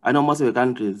when, I know most of the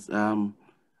countries, I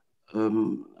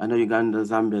know Uganda,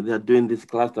 Zambia, they are doing this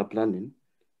cluster planning,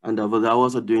 and they're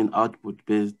also doing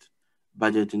output-based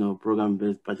budget,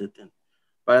 program-based budgeting.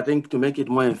 But I think to make it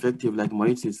more effective, like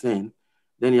Maurice is saying,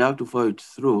 then you have to follow it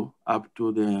through up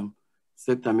to the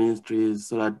sector ministries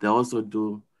so that they also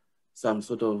do some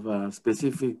sort of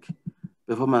specific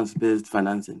performance-based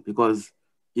financing. Because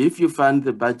if you fund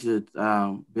the budget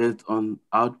based on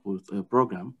output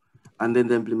program, and then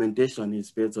the implementation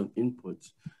is based on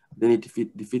inputs, then it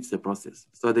defeats the process.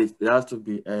 So there has to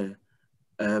be a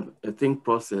think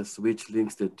process which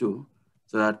links the two,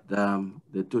 so that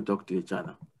the two talk to each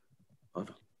other.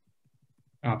 Over.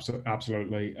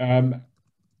 Absolutely.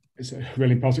 It's a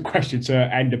really important question to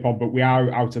end upon, but we are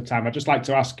out of time. I'd just like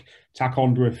to ask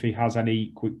Takondra if he has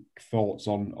any quick thoughts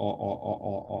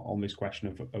on this question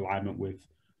of alignment with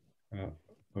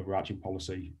overarching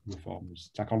policy reforms.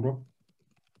 Takondra?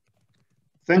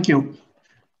 Thank you.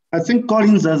 I think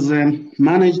Collins has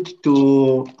managed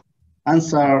to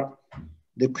answer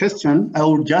the question. I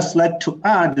would just like to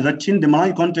add that in the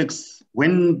Malawi context,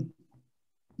 when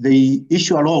the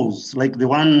issue arose, like the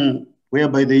one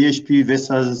whereby the EHP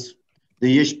versus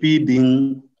the EHP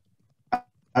being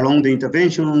along the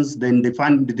interventions, then the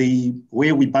fund, the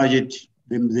way we budget,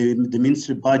 the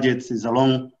ministry budgets is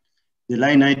along the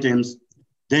line items.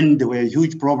 Then there were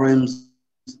huge problems.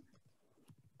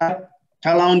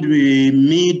 Around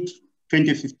mid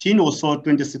 2015 or so,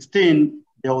 2016,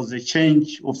 there was a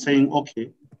change of saying,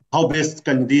 okay, how best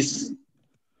can this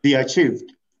be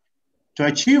achieved? To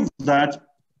achieve that,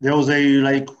 there was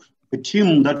a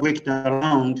team that worked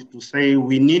around to say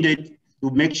we needed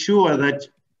to make sure that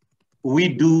we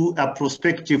do a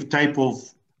prospective type of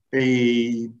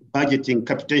a budgeting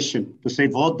capitation to say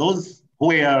for those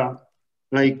who are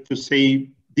to say,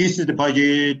 this is the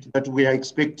budget that we are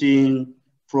expecting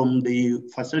from the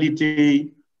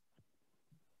facility,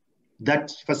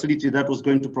 that facility that was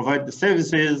going to provide the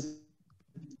services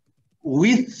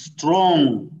with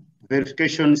strong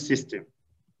verification system.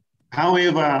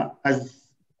 However, as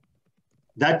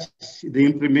the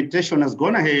implementation has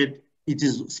gone ahead, it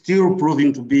is still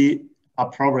proving to be a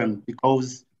problem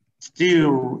because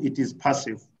still it is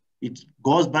passive. It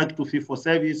goes back to fee for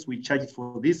service. We charge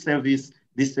for this service.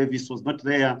 This service was not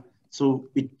there. So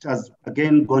it has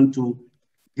again gone to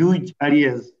huge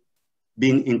areas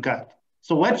being incurred.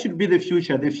 So what should be the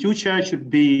future? The future should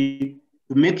be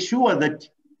to make sure that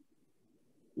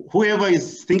whoever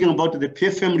is thinking about the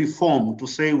PFM reform to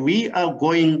say we are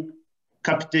going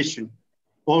capitation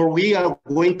or we are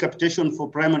going capitation for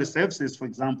primary services, for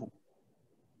example,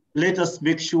 let us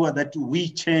make sure that we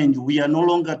change. We are no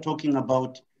longer talking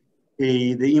about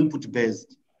the input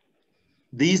based.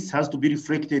 This has to be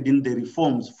reflected in the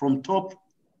reforms from top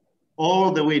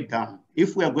all the way down.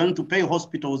 If we are going to pay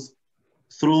hospitals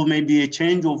through maybe a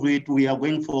change of it, we are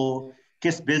going for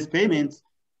case-based payments,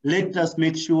 let us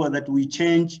make sure that we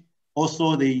change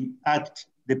also the act,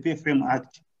 the PFM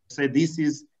Act. So this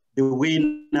is the way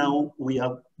now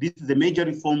this is the major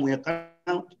reform we are carrying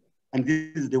out, and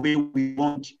this is the way we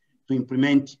want to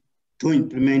implement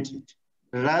it.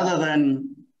 Rather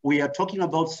than we are talking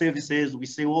about services, we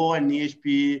say, oh, an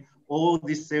EHP, oh,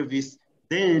 this service.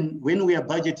 Then when we are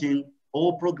budgeting,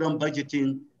 or program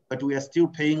budgeting, but we are still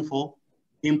paying for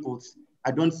inputs,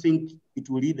 I don't think it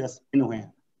will lead us anywhere.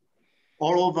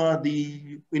 All over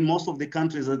in most of the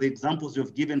countries, are the examples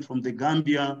you've given from the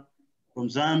Gambia, from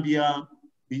Zambia,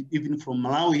 even from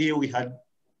Malawi here, we had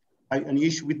an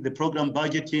issue with the program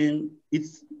budgeting.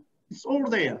 It's all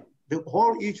there. The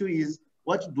whole issue is,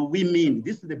 what do we mean?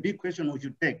 This is the big question we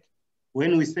should take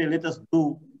when we say, let us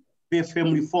do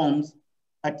PFM reforms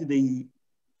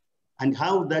and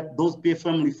how those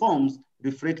PFM reforms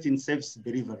reflect in service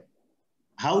delivery.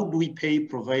 How do we pay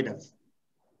providers?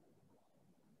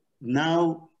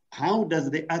 Now, how does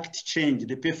the act change,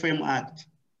 the PFM Act,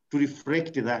 to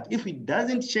reflect that? If it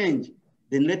doesn't change,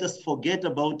 then let us forget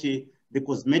about the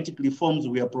cosmetic reforms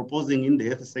we are proposing in the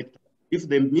health sector. If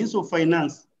the Minister of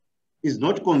Finance is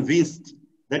not convinced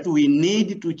that we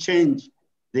need to change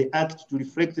the act to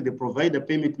reflect the provider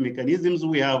payment mechanisms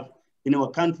we have in our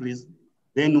countries,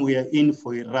 then we are in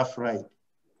for a rough ride.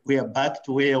 We are back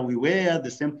to where we were.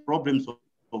 The same problems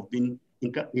have been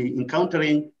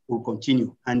encountering will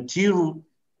continue until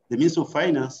the Minister of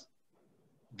Finance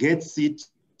gets it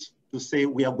to say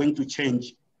we are going to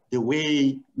change the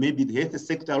way maybe the health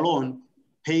sector alone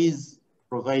pays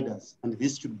providers, and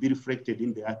this should be reflected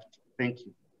in the act. Thank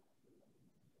you.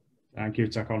 Thank you,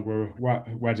 Takon.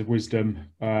 Words of wisdom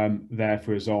there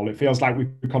for us all. It feels like we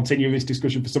could continue this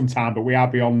discussion for some time, but we are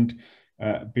beyond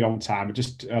time. I'd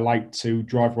just like to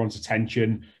draw everyone's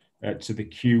attention to the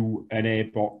Q&A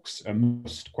box.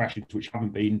 Most questions which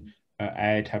haven't been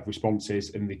aired have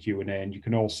responses in the Q&A, and you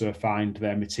can also find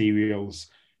their materials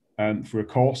for a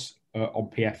course on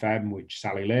PFM, which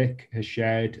Sally Lake has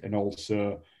shared, and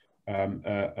also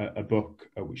a book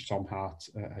which Tom Hart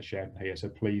has shared here. So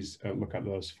please look at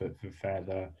those for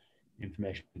further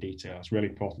information and details. Really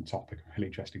important topic, really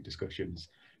interesting discussions.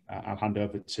 I'll hand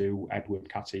over to Edward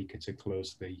Katika to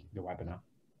close the webinar.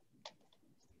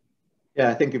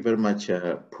 Yeah, thank you very much,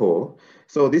 Paul.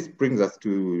 So this brings us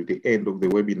to the end of the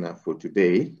webinar for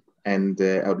today. And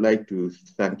I would like to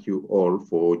thank you all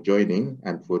for joining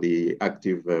and for the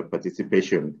active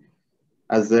participation.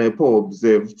 As Paul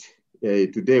observed,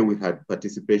 today we had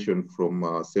participation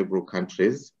from several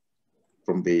countries,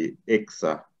 from the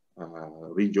ECSA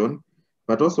region,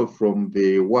 but also from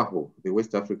the WAHO, the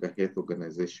West Africa Health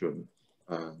Organization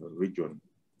region.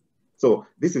 So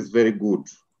this is very good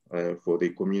for the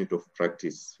community of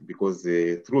practice, because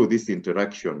through this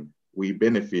interaction, we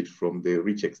benefit from the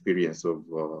rich experience of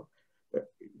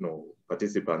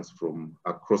participants from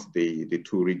across the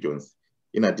two regions,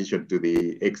 in addition to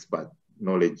the expert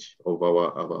knowledge of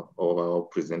our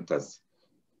presenters.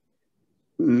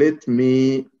 let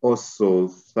me also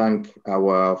thank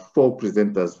our 4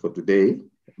 presenters for today,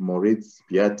 Moritz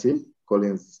Piatti,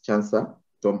 Collins Chansa,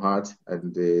 Tom Hart,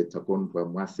 and Takondwa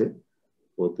Mwase,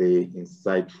 for the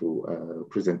insightful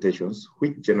presentations,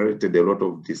 which generated a lot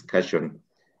of discussion.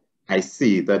 I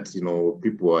see that,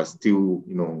 people are still,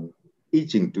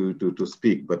 itching to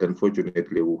speak, but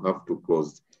unfortunately we'll have to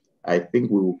close. I think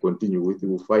we will continue with,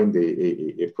 we'll find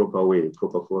a proper way, a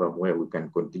proper forum where we can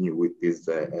continue with these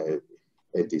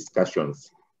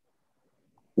discussions.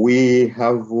 We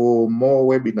have more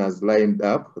webinars lined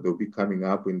up. They'll be coming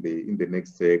up in the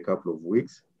next couple of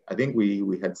weeks. I think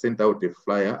we had sent out a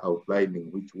flyer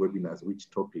outlining which webinars, which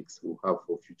topics we'll have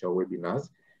for future webinars.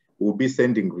 We'll be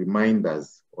sending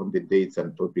reminders on the dates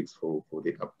and topics for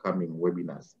the upcoming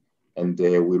webinars. And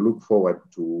we look forward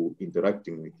to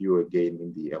interacting with you again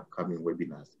in the upcoming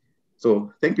webinars.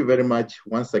 So thank you very much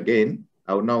once again.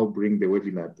 I'll now bring the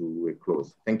webinar to a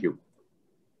close. Thank you.